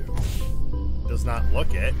jump to. Does not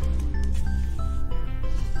look it.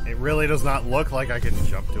 It really does not look like I can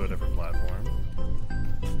jump to a different platform.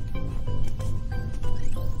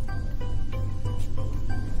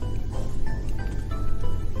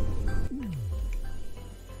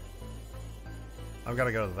 I've got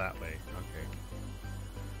to go that way. Okay.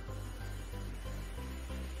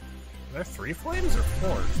 Are there 3 flames or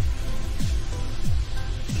 4?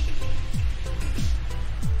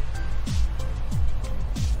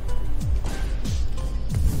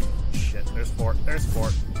 Shit, there's 4. There's 4.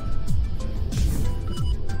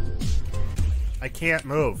 I can't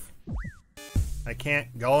move. I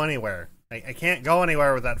can't go anywhere. I can't go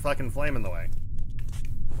anywhere with that fucking flame in the way.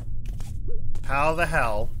 How the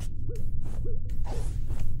hell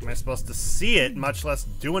am I supposed to see it, much less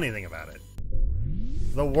do anything about it?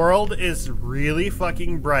 The world is really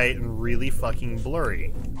fucking bright and really fucking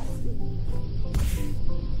blurry.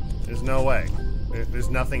 There's no way. There's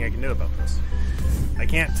nothing I can do about this. I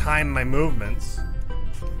can't time my movements.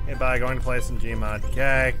 Hey, bye, going to play some Gmod.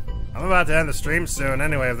 Okay. I'm about to end the stream soon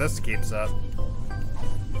anyway if this keeps up.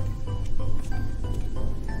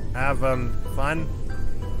 Have, fun?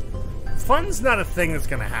 Fun's not a thing that's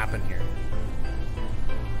gonna happen here.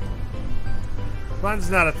 Fun's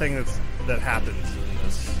not a thing that happens in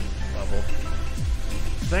this level.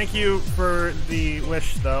 Thank you for the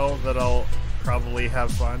wish, though, that I'll probably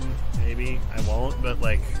have fun. Maybe I won't, but,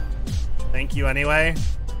 like, thank you anyway.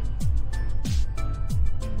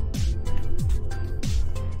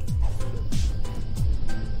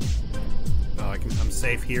 Oh, I'm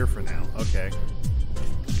safe here for now. Okay.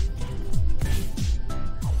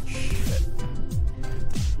 Shit.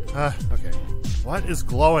 Okay. What is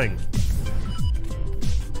glowing?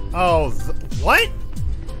 Oh, what?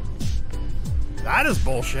 That is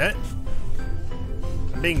bullshit.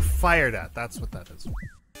 I'm being fired at. That's what that is.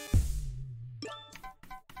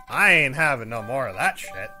 I ain't having no more of that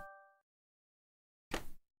shit.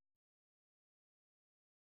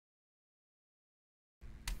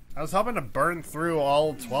 I was hoping to burn through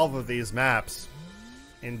all 12 of these maps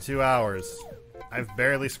in 2 hours. I've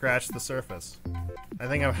barely scratched the surface. I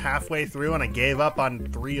think I'm halfway through and I gave up on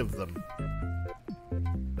 3 of them.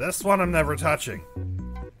 This one I'm never touching.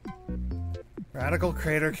 Radical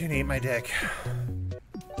Crater can eat my dick.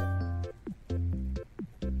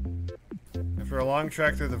 After a long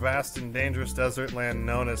trek through the vast and dangerous desert land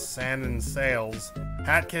known as Sand and Sails,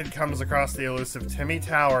 Hat Kid comes across the elusive Timmy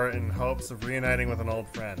Tower in hopes of reuniting with an old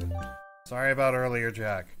friend. Sorry about earlier,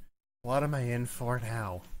 Jack. What am I in for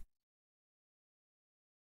now?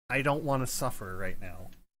 I don't want to suffer right now.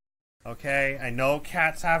 Okay, I know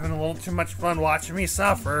Cat's having a little too much fun watching me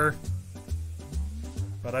suffer.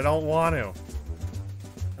 But I don't want to.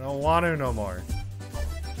 I don't want to no more.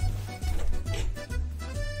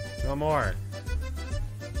 No more.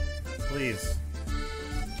 Please.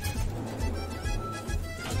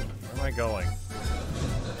 Where am I going?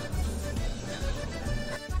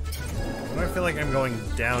 Why do I feel like I'm going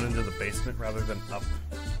down into the basement rather than up?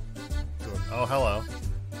 Oh, hello.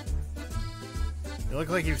 You look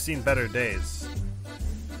like you've seen better days.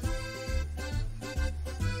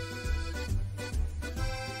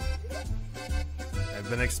 I've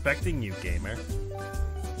been expecting you, gamer.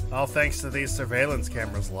 All thanks to these surveillance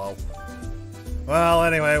cameras, lol. Well,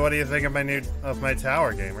 anyway, what do you think of my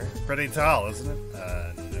tower, gamer? Pretty tall, isn't it?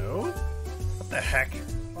 No? What the heck?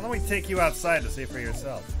 Why don't we take you outside to see for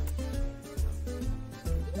yourself?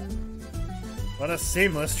 What a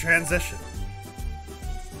seamless transition.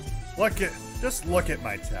 Just look at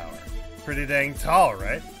my tower. Pretty dang tall,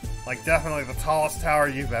 right? Like definitely the tallest tower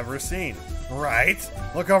you've ever seen. Right?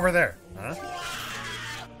 Look over there. Huh?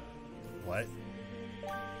 What?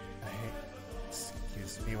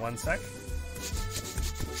 Excuse me one sec.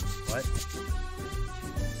 What?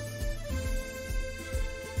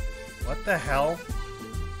 What the hell?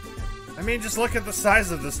 I mean, just look at the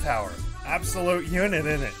size of this tower. Absolute unit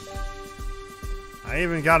in it. I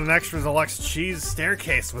even got an extra deluxe cheese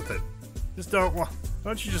staircase with it.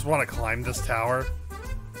 Don't you just want to climb this tower?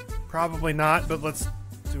 Probably not, but let's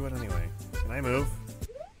do it anyway. Can I move?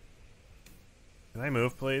 Can I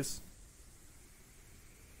move, please?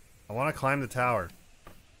 I want to climb the tower.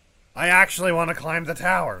 I actually want to climb the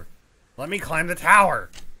tower. Let me climb the tower.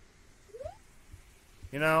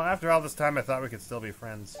 You know, after all this time, I thought we could still be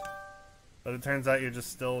friends. But it turns out you're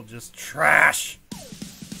still trash.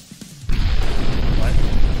 What?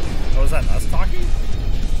 Oh, was that us talking?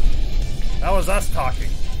 That was us talking.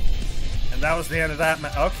 And that was the end of that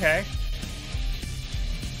okay.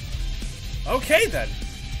 Okay, then.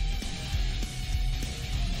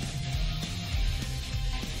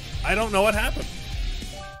 I don't know what happened.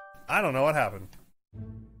 I don't know what happened.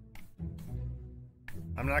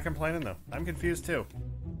 I'm not complaining, though. I'm confused, too.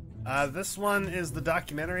 This one is the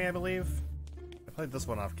documentary, I believe. I played this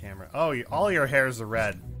one off camera. Oh, all your hairs are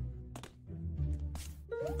red.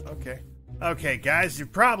 Okay. Okay, guys, you're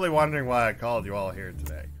probably wondering why I called you all here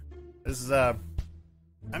today. This is, I'm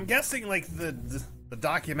guessing, like, the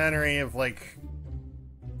documentary of, like,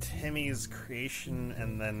 Timmy's creation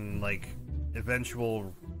and then, like,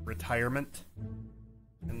 eventual retirement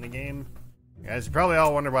in the game. Guys, you probably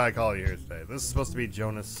all wonder why I called you here today. This is supposed to be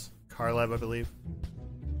Jonas Karlev, I believe.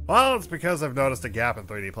 Well, it's because I've noticed a gap in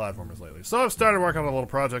 3D platformers lately, so I've started working on a little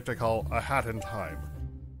project I call A Hat in Time.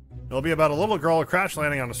 It'll be about a little girl crash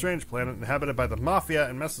landing on a strange planet inhabited by the Mafia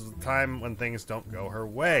and messes with time when things don't go her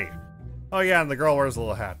way. Oh yeah, and the girl wears a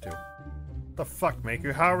little hat too. What the fuck,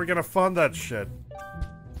 Maku? How are we gonna fund that shit?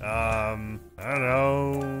 I don't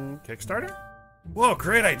know... Kickstarter? Whoa,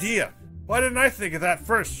 great idea! Why didn't I think of that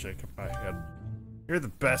first? Shaking my head. You're the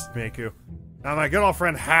best, Maku. Now my good old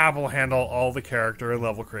friend Hab will handle all the character and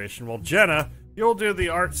level creation, while Jenna, you'll do the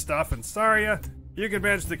art stuff, and Saria, you can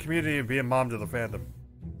manage the community and be a mom to the fandom.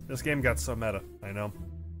 This game got so meta, I know.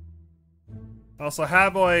 Also,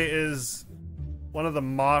 Haboy is one of the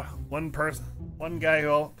one guy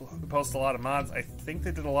who posts a lot of mods. I think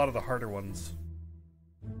they did a lot of the harder ones.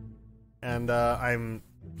 And I'm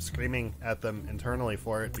screaming at them internally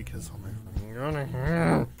for it because oh my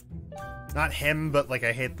god. Not him, but like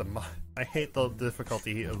I hate the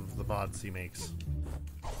difficulty of the mods he makes.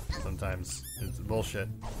 Sometimes it's bullshit.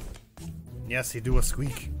 Yes, he do a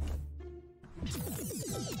squeak.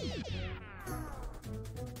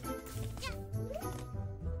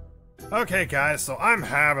 Okay guys, so I'm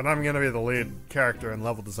Hab and I'm gonna be the lead character and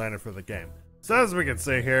level designer for the game. So as we can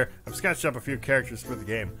see here, I've sketched up a few characters for the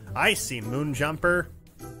game. I see Moonjumper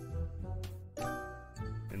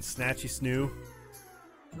and Snatchy Snoo.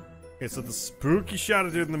 Okay, so the spooky shadow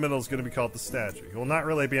dude in the middle is gonna be called the Statue. He will not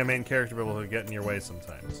really be a main character, but will get in your way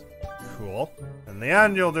sometimes. Cool. In the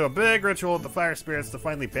end, you'll do a big ritual with the fire spirits to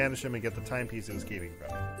finally banish him and get the timepiece he was keeping from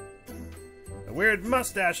him. The weird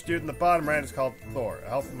mustache dude in the bottom right is called Thor, a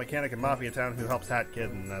helpful mechanic in Mafia Town who helps Hat Kid,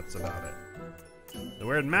 and that's about it. The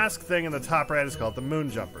weird mask thing in the top right is called the Moon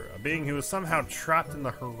Jumper, a being who is somehow trapped in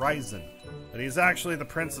the horizon. But he's actually the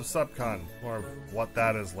Prince of Subcon, or what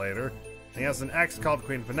that is later. And he has an ex called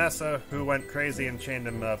Queen Vanessa, who went crazy and chained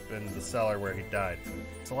him up in the cellar where he died.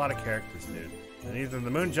 It's a lot of characters, dude. And neither the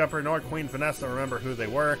Moon Jumper nor Queen Vanessa remember who they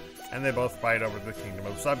were, and they both fight over the Kingdom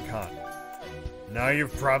of Subcon. Now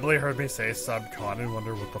you've probably heard me say Subcon and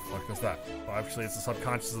wonder what the fuck is that. Well, actually it's the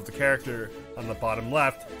subconscious of the character on the bottom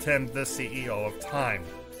left, Tim, the CEO of Time.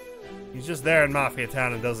 He's just there in Mafia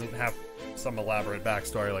Town and doesn't have some elaborate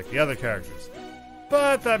backstory like the other characters.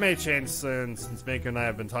 But that may change soon, since Mako and I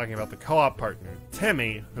have been talking about the co-op partner,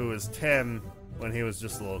 Timmy, who is Tim when he was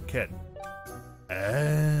just a little kid.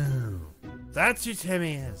 Oh, that's who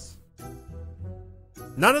Timmy is.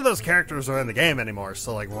 None of those characters are in the game anymore,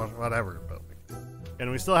 so like whatever. But and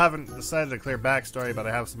we still haven't decided a clear backstory, but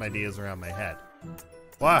I have some ideas around my head.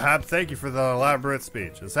 Wow, Hab, thank you for the elaborate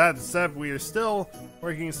speech. As Had said, we are still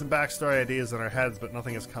working some backstory ideas in our heads, but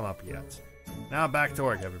nothing has come up yet. Now back to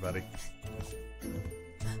work, everybody.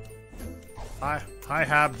 Hi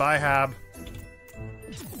Hab, bye Hab.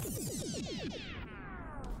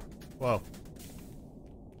 Whoa.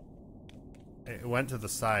 It went to the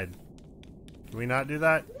side. Can we not do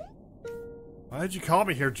that? Why did you call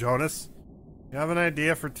me here, Jonas? You have an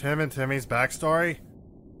idea for Tim and Timmy's backstory?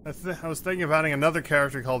 I was thinking of adding another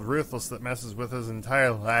character called Ruthless that messes with his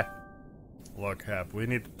entire life. Look, Hap, we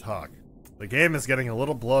need to talk. The game is getting a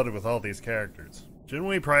little bloated with all these characters. Shouldn't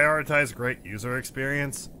we prioritize great user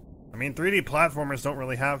experience? I mean, 3D platformers don't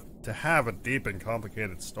really have to have a deep and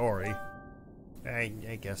complicated story.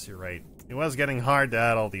 I guess you're right. It was getting hard to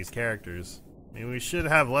add all these characters. I mean, we should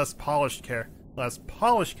have less polished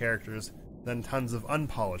characters than tons of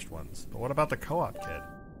unpolished ones. But what about the co-op kid?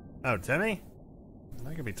 Oh, Timmy?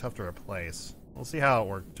 That could be tough to replace. We'll see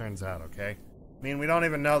how it turns out, okay? I mean, we don't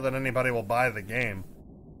even know that anybody will buy the game.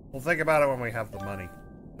 We'll think about it when we have the money.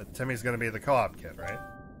 But Timmy's gonna be the co-op kid, right?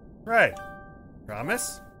 Right.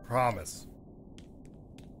 Promise? Promise.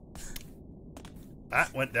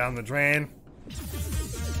 That went down the drain.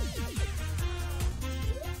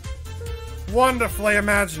 Wonderfully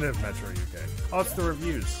imaginative, Metro UK. Oh, it's the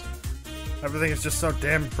reviews. Everything is just so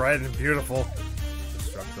damn bright and beautiful.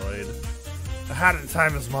 Destructoid. The Hat in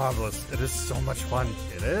Time is marvelous. It is so much fun.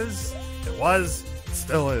 It is. It was. It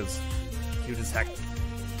still is. Cute as heck.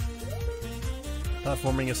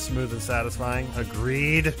 Platforming is smooth and satisfying.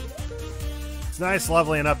 Agreed. It's nice,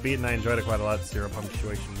 lovely, and upbeat, and I enjoyed it quite a lot. Zero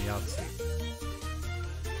punctuation in the Odyssey.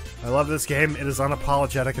 I love this game. It is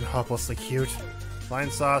unapologetic and hopelessly cute. Fine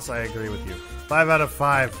sauce, I agree with you. 5 out of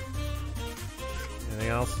 5. Anything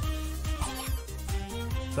else?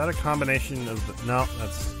 Is that a combination of the... No,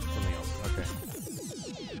 that's something else. Okay.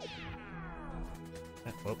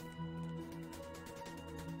 Whoop.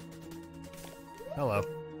 Hello.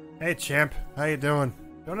 Hey, champ. How you doing?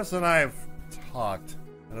 Jonas and I have talked,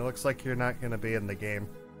 and it looks like you're not going to be in the game.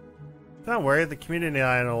 Don't worry, the community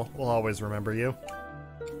idol will always remember you.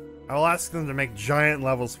 I will ask them to make giant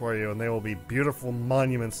levels for you, and they will be beautiful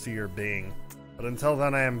monuments to your being. But until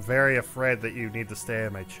then, I am very afraid that you need to stay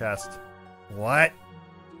in my chest. What?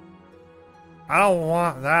 I don't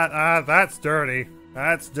want that. That's dirty.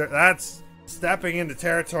 That's stepping into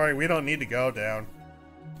territory we don't need to go down.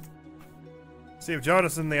 See, if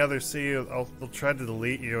Jonas and the others see you, they'll try to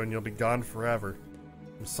delete you, and you'll be gone forever.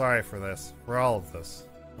 I'm sorry for this, for all of this.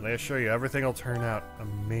 But I assure you, everything will turn out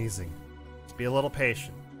amazing. Just be a little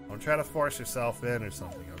patient. Don't try to force yourself in or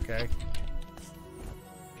something, okay?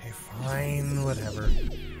 Okay, fine, whatever.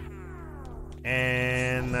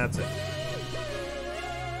 And that's it.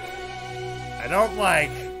 I don't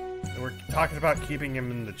like that we're talking about keeping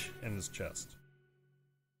him in his chest.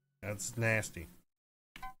 That's nasty.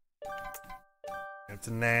 It's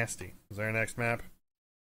nasty. Is there a next map?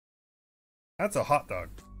 That's a hot dog.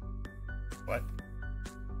 What?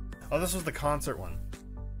 Oh, this was the concert one.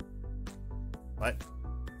 What?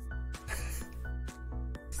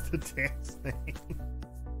 It's the dance thing.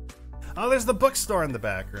 Oh, there's the bookstore in the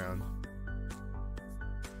background.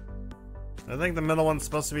 I think the middle one's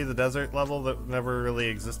supposed to be the desert level that never really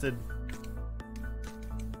existed.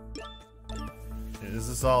 Is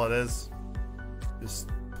this all it is? Just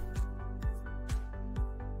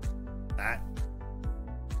that?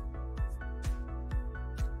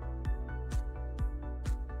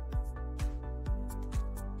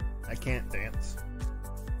 I can't dance.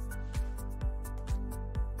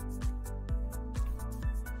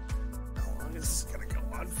 How long is this gonna go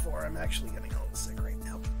on for? I'm actually getting all sick right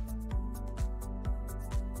now.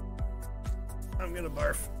 I'm gonna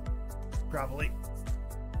barf. Probably.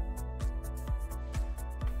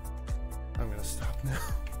 I'm gonna stop now.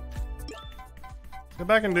 Go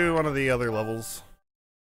back and do one of the other levels.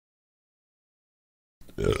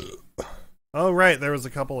 Oh right, there was a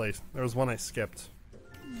couple there was one I skipped.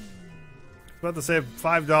 I was about to say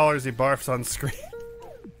 $5 he barfs on screen.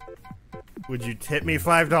 Would you tip me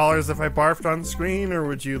 $5 if I barfed on screen, or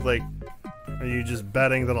would you like, are you just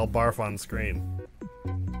betting that I'll barf on screen?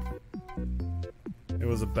 It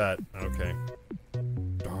was a bet. Okay.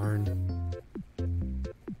 Darn.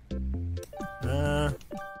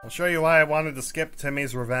 I'll show you why I wanted to skip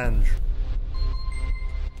Timmy's Revenge.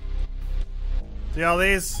 See all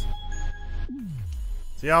these?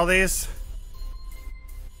 See all these?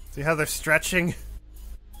 See how they're stretching?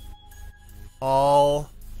 All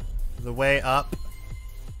the way up?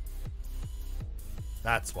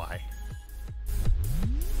 That's why.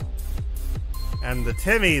 And the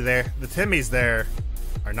Timmys there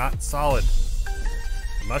are not solid.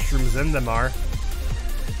 The mushrooms in them are.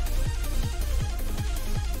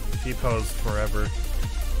 T-posed forever.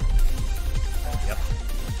 Yep.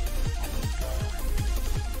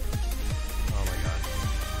 Oh my god.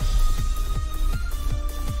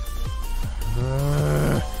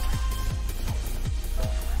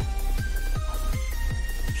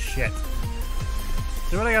 Shit.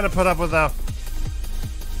 See what I gotta put up with though? See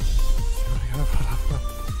what I gotta put up with?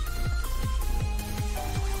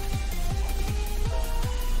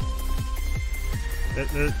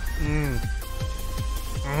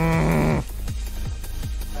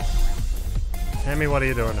 Timmy, what are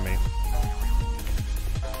you doing to me?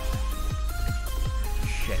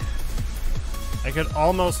 Shit. I could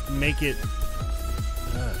almost make it...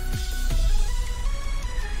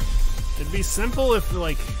 It'd be simple if,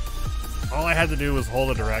 like, all I had to do was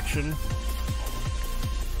hold a direction.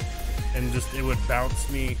 And just, it would bounce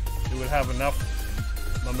me... It would have enough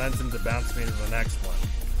momentum to bounce me to the next one.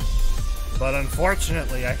 But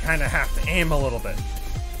unfortunately, I kind of have to aim a little bit.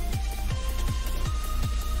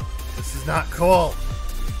 This is not cool.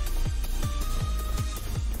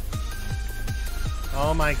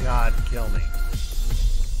 Oh my god, kill me.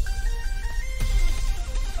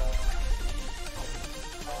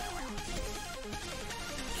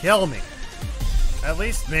 Kill me. At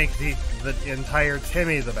least make the entire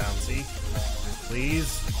Timmy the bouncy.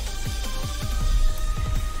 Please.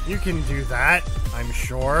 You can do that, I'm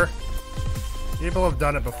sure. People have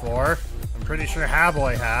done it before. I'm pretty sure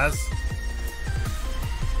Haboy has.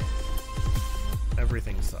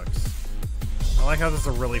 Everything sucks. I like how there's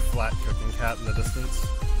a really flat cooking cat in the distance.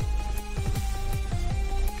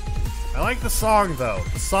 I like the song though.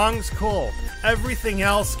 The song's cool. Everything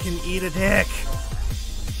else can eat a dick.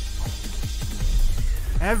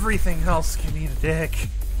 Everything else can eat a dick.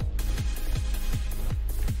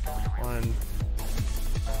 One.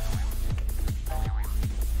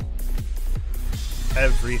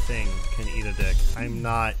 Everything can eat a dick.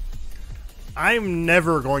 I'm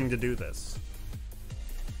never going to do this.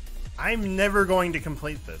 I'm never going to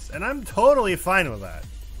complete this. And I'm totally fine with that.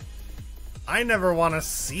 I never want to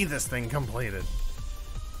see this thing completed.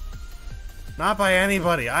 Not by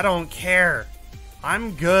anybody. I don't care.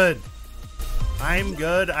 I'm good. I'm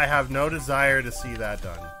good. I have no desire to see that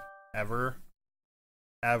done. Ever.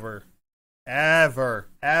 Ever. Ever.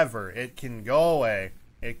 Ever. It can go away.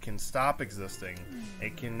 It can stop existing.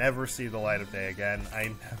 It can never see the light of day again. I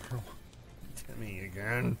never want Timmy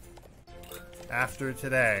again. After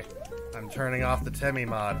today, I'm turning off the Timmy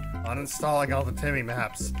mod, uninstalling all the Timmy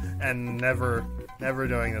maps, and never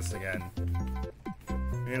doing this again.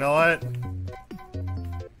 You know what?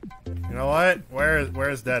 You know what?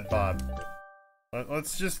 Where's Dead Bob?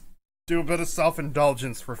 Let's just do a bit of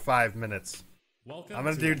self-indulgence for 5 minutes. I'm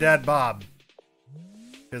gonna do Dead Bob.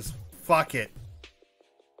 Cause fuck it.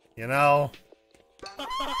 You know?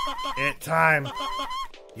 It time.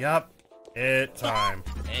 Yup. It time.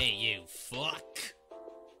 Hey, you fuck.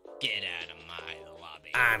 Get out of my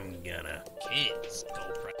lobby. I'm gonna. Kids,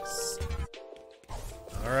 go press.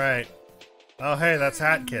 Alright. Oh, hey, that's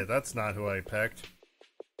Hat Kid. That's not who I picked.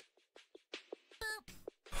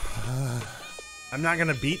 I'm not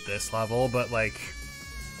gonna beat this level, but like...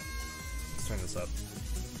 Let's turn this up.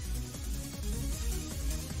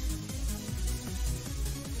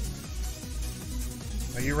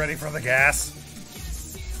 Are you ready for the gas?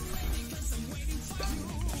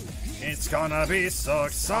 It's gonna be so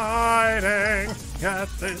exciting. Got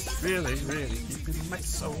this really deep in my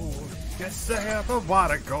soul. Guess I ever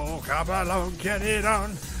wanna go. Come along, get it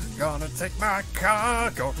on. Gonna take my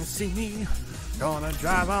car, go and see me. Gonna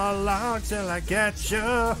drive along till I get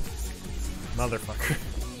you. Motherfucker.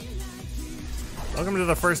 Welcome to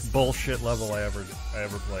the first bullshit level I ever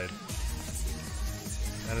played.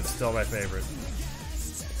 And it's still my favorite.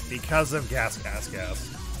 Because of gas.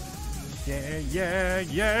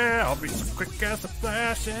 Yeah. I'll be so quick as a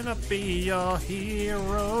flash and I'll be your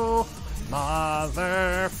hero.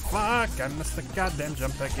 Motherfuck, I missed the goddamn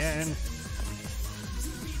jump again. The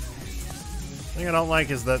thing I don't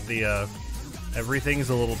like is that the, everything's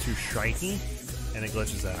a little too shiny and it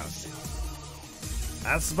glitches out.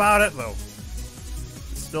 That's about it, though.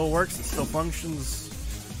 It still works, it still functions,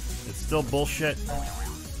 it's still bullshit.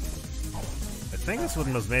 I think this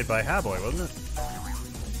one was made by Haboy, wasn't it?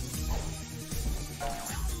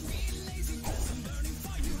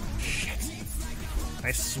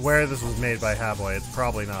 I swear this was made by Haboy. It's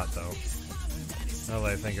probably not, though. Now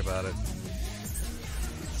that I think about it.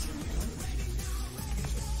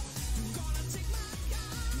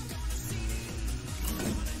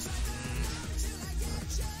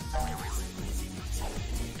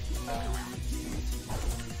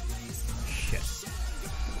 Shit.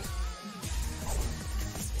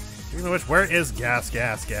 Speaking of which, where is Gas?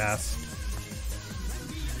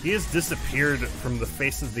 He has disappeared from the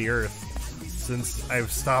face of the earth since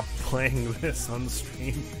I've stopped playing this on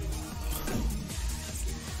stream.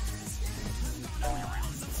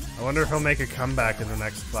 I wonder if he'll make a comeback in the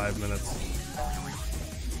next 5 minutes.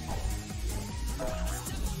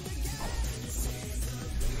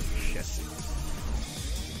 Shit.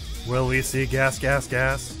 Will we see Gas?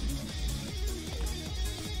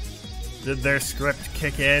 Did their script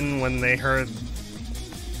kick in when they heard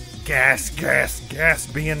gas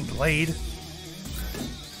being played?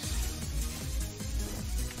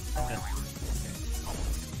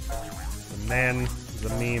 The man, the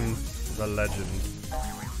meme, the legend.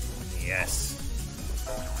 Yes.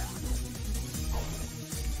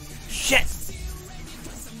 Shit!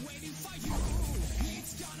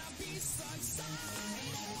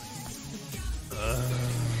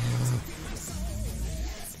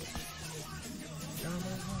 Come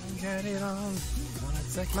on, get it on. Wanna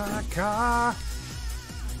take my car?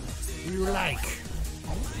 You like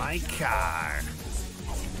my car?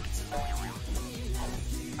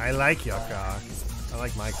 I like your car. I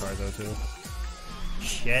like my car though too.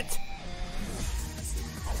 Shit.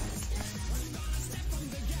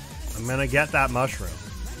 I'm gonna get that mushroom.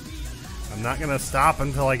 I'm not gonna stop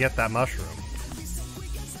until I get that mushroom.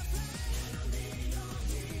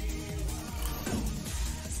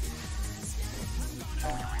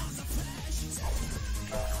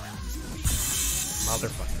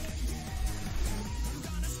 Motherfucker.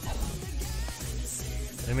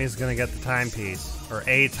 Timmy's gonna get the timepiece. Or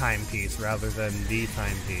a timepiece rather than the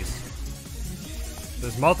timepiece.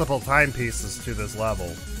 There's multiple timepieces to this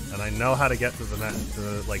level, and I know how to get to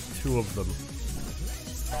like 2 of them.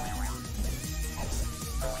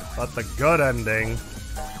 But the good ending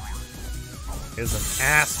is an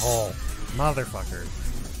asshole. Motherfucker.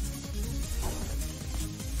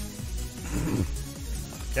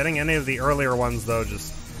 Getting any of the earlier ones, though,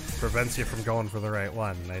 just prevents you from going for the right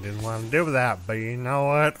one. I didn't want to do that, but you know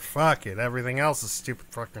what? Fuck it. Everything else is stupid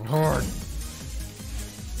fucking hard.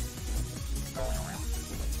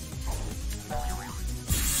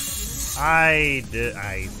 I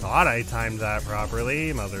thought I timed that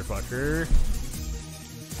properly, motherfucker.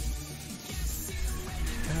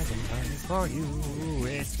 For you,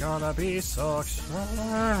 it's gonna be so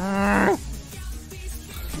strong.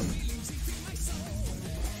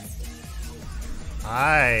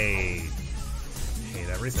 I hate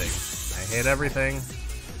everything. I hate everything.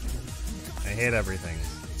 I hate everything.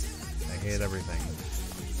 I hate everything.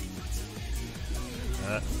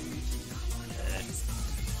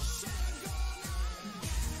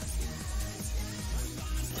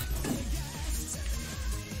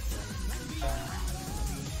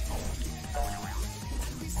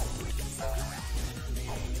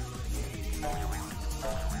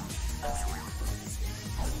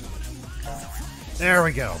 There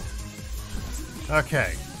we go.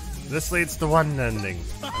 Okay. This leads to one ending.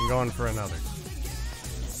 I'm going for another.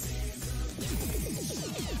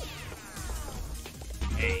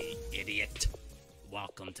 Hey, idiot.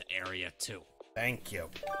 Welcome to Area 2. Thank you.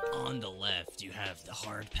 On the left, you have the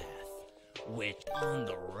hard path, which on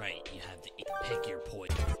the right, you have to pick your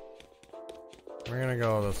poison. We're gonna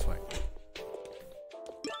go this way.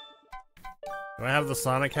 Do I have the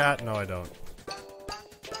Sonic hat? No, I don't.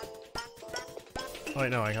 Oh wait,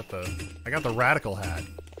 no, I got the Radical hat.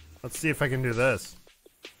 Let's see if I can do this.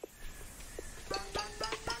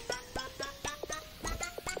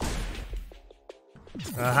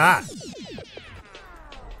 Aha!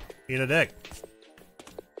 Eat a dick.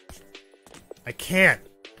 I can't.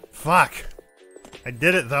 Fuck. I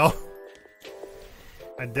did it though.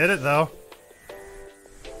 I did it though.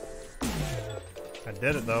 I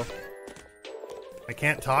did it, though. I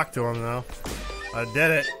can't talk to him, though. I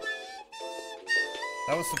did it.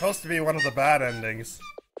 That was supposed to be one of the bad endings.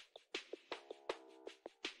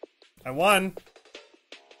 I won.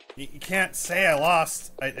 You can't say I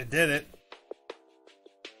lost. I did it.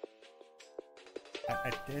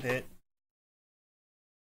 I did it.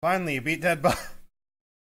 Finally, you beat Dead Bob.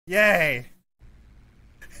 Yay!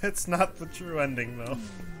 It's not the true ending, though.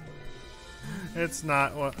 It's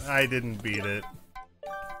not what I didn't beat it.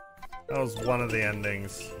 That was one of the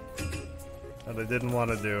endings that I didn't want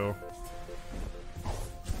to do.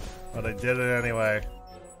 But I did it anyway.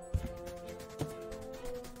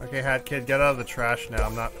 Okay, Hat Kid, get out of the trash now.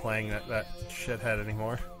 I'm not playing that shithead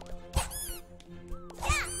anymore.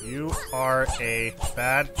 You are a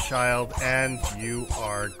bad child and you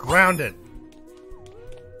are grounded.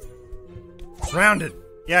 Grounded!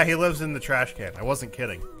 Yeah, he lives in the trash can. I wasn't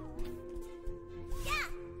kidding.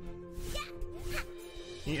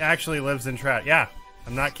 He actually lives in trash. Yeah,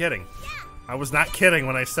 I'm not kidding. I was not kidding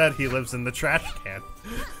when I said he lives in the trash can.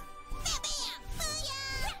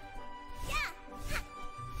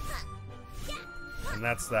 And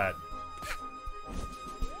that's that.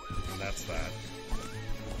 And that's that.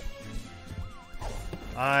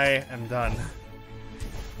 I am done.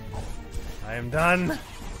 I am done.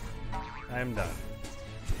 I am done.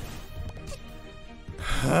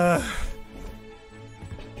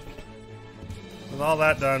 With all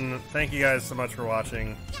that done, thank you guys so much for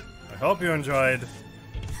watching. I hope you enjoyed.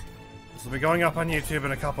 This will be going up on YouTube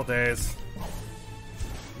in a couple days.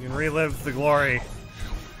 You can relive the glory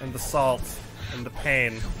and the salt and the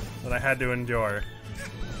pain that I had to endure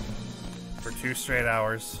for 2 straight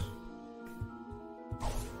hours.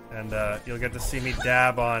 And you'll get to see me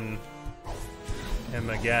dab on him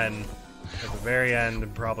again at the very end,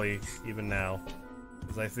 and probably even now,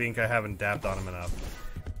 because I think I haven't dabbed on him enough.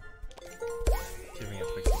 Giving it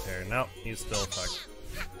fix his hair. Nope, he's still fucked.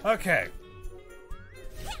 Okay.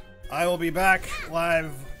 I will be back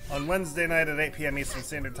live on Wednesday night at 8 PM Eastern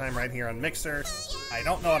Standard Time right here on Mixer. I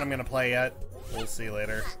don't know what I'm gonna play yet. We'll see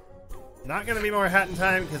later. Not gonna be more Hat in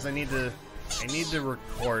Time because I need to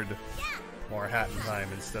record more Hat in Time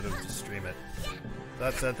instead of just stream it.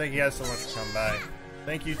 That's it. Thank you guys so much for coming by.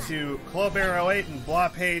 Thank you to Clobear08 and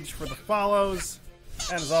Blawpage for the follows.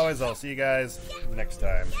 And as always, I'll see you guys next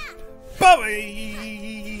time.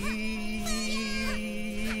 Bye!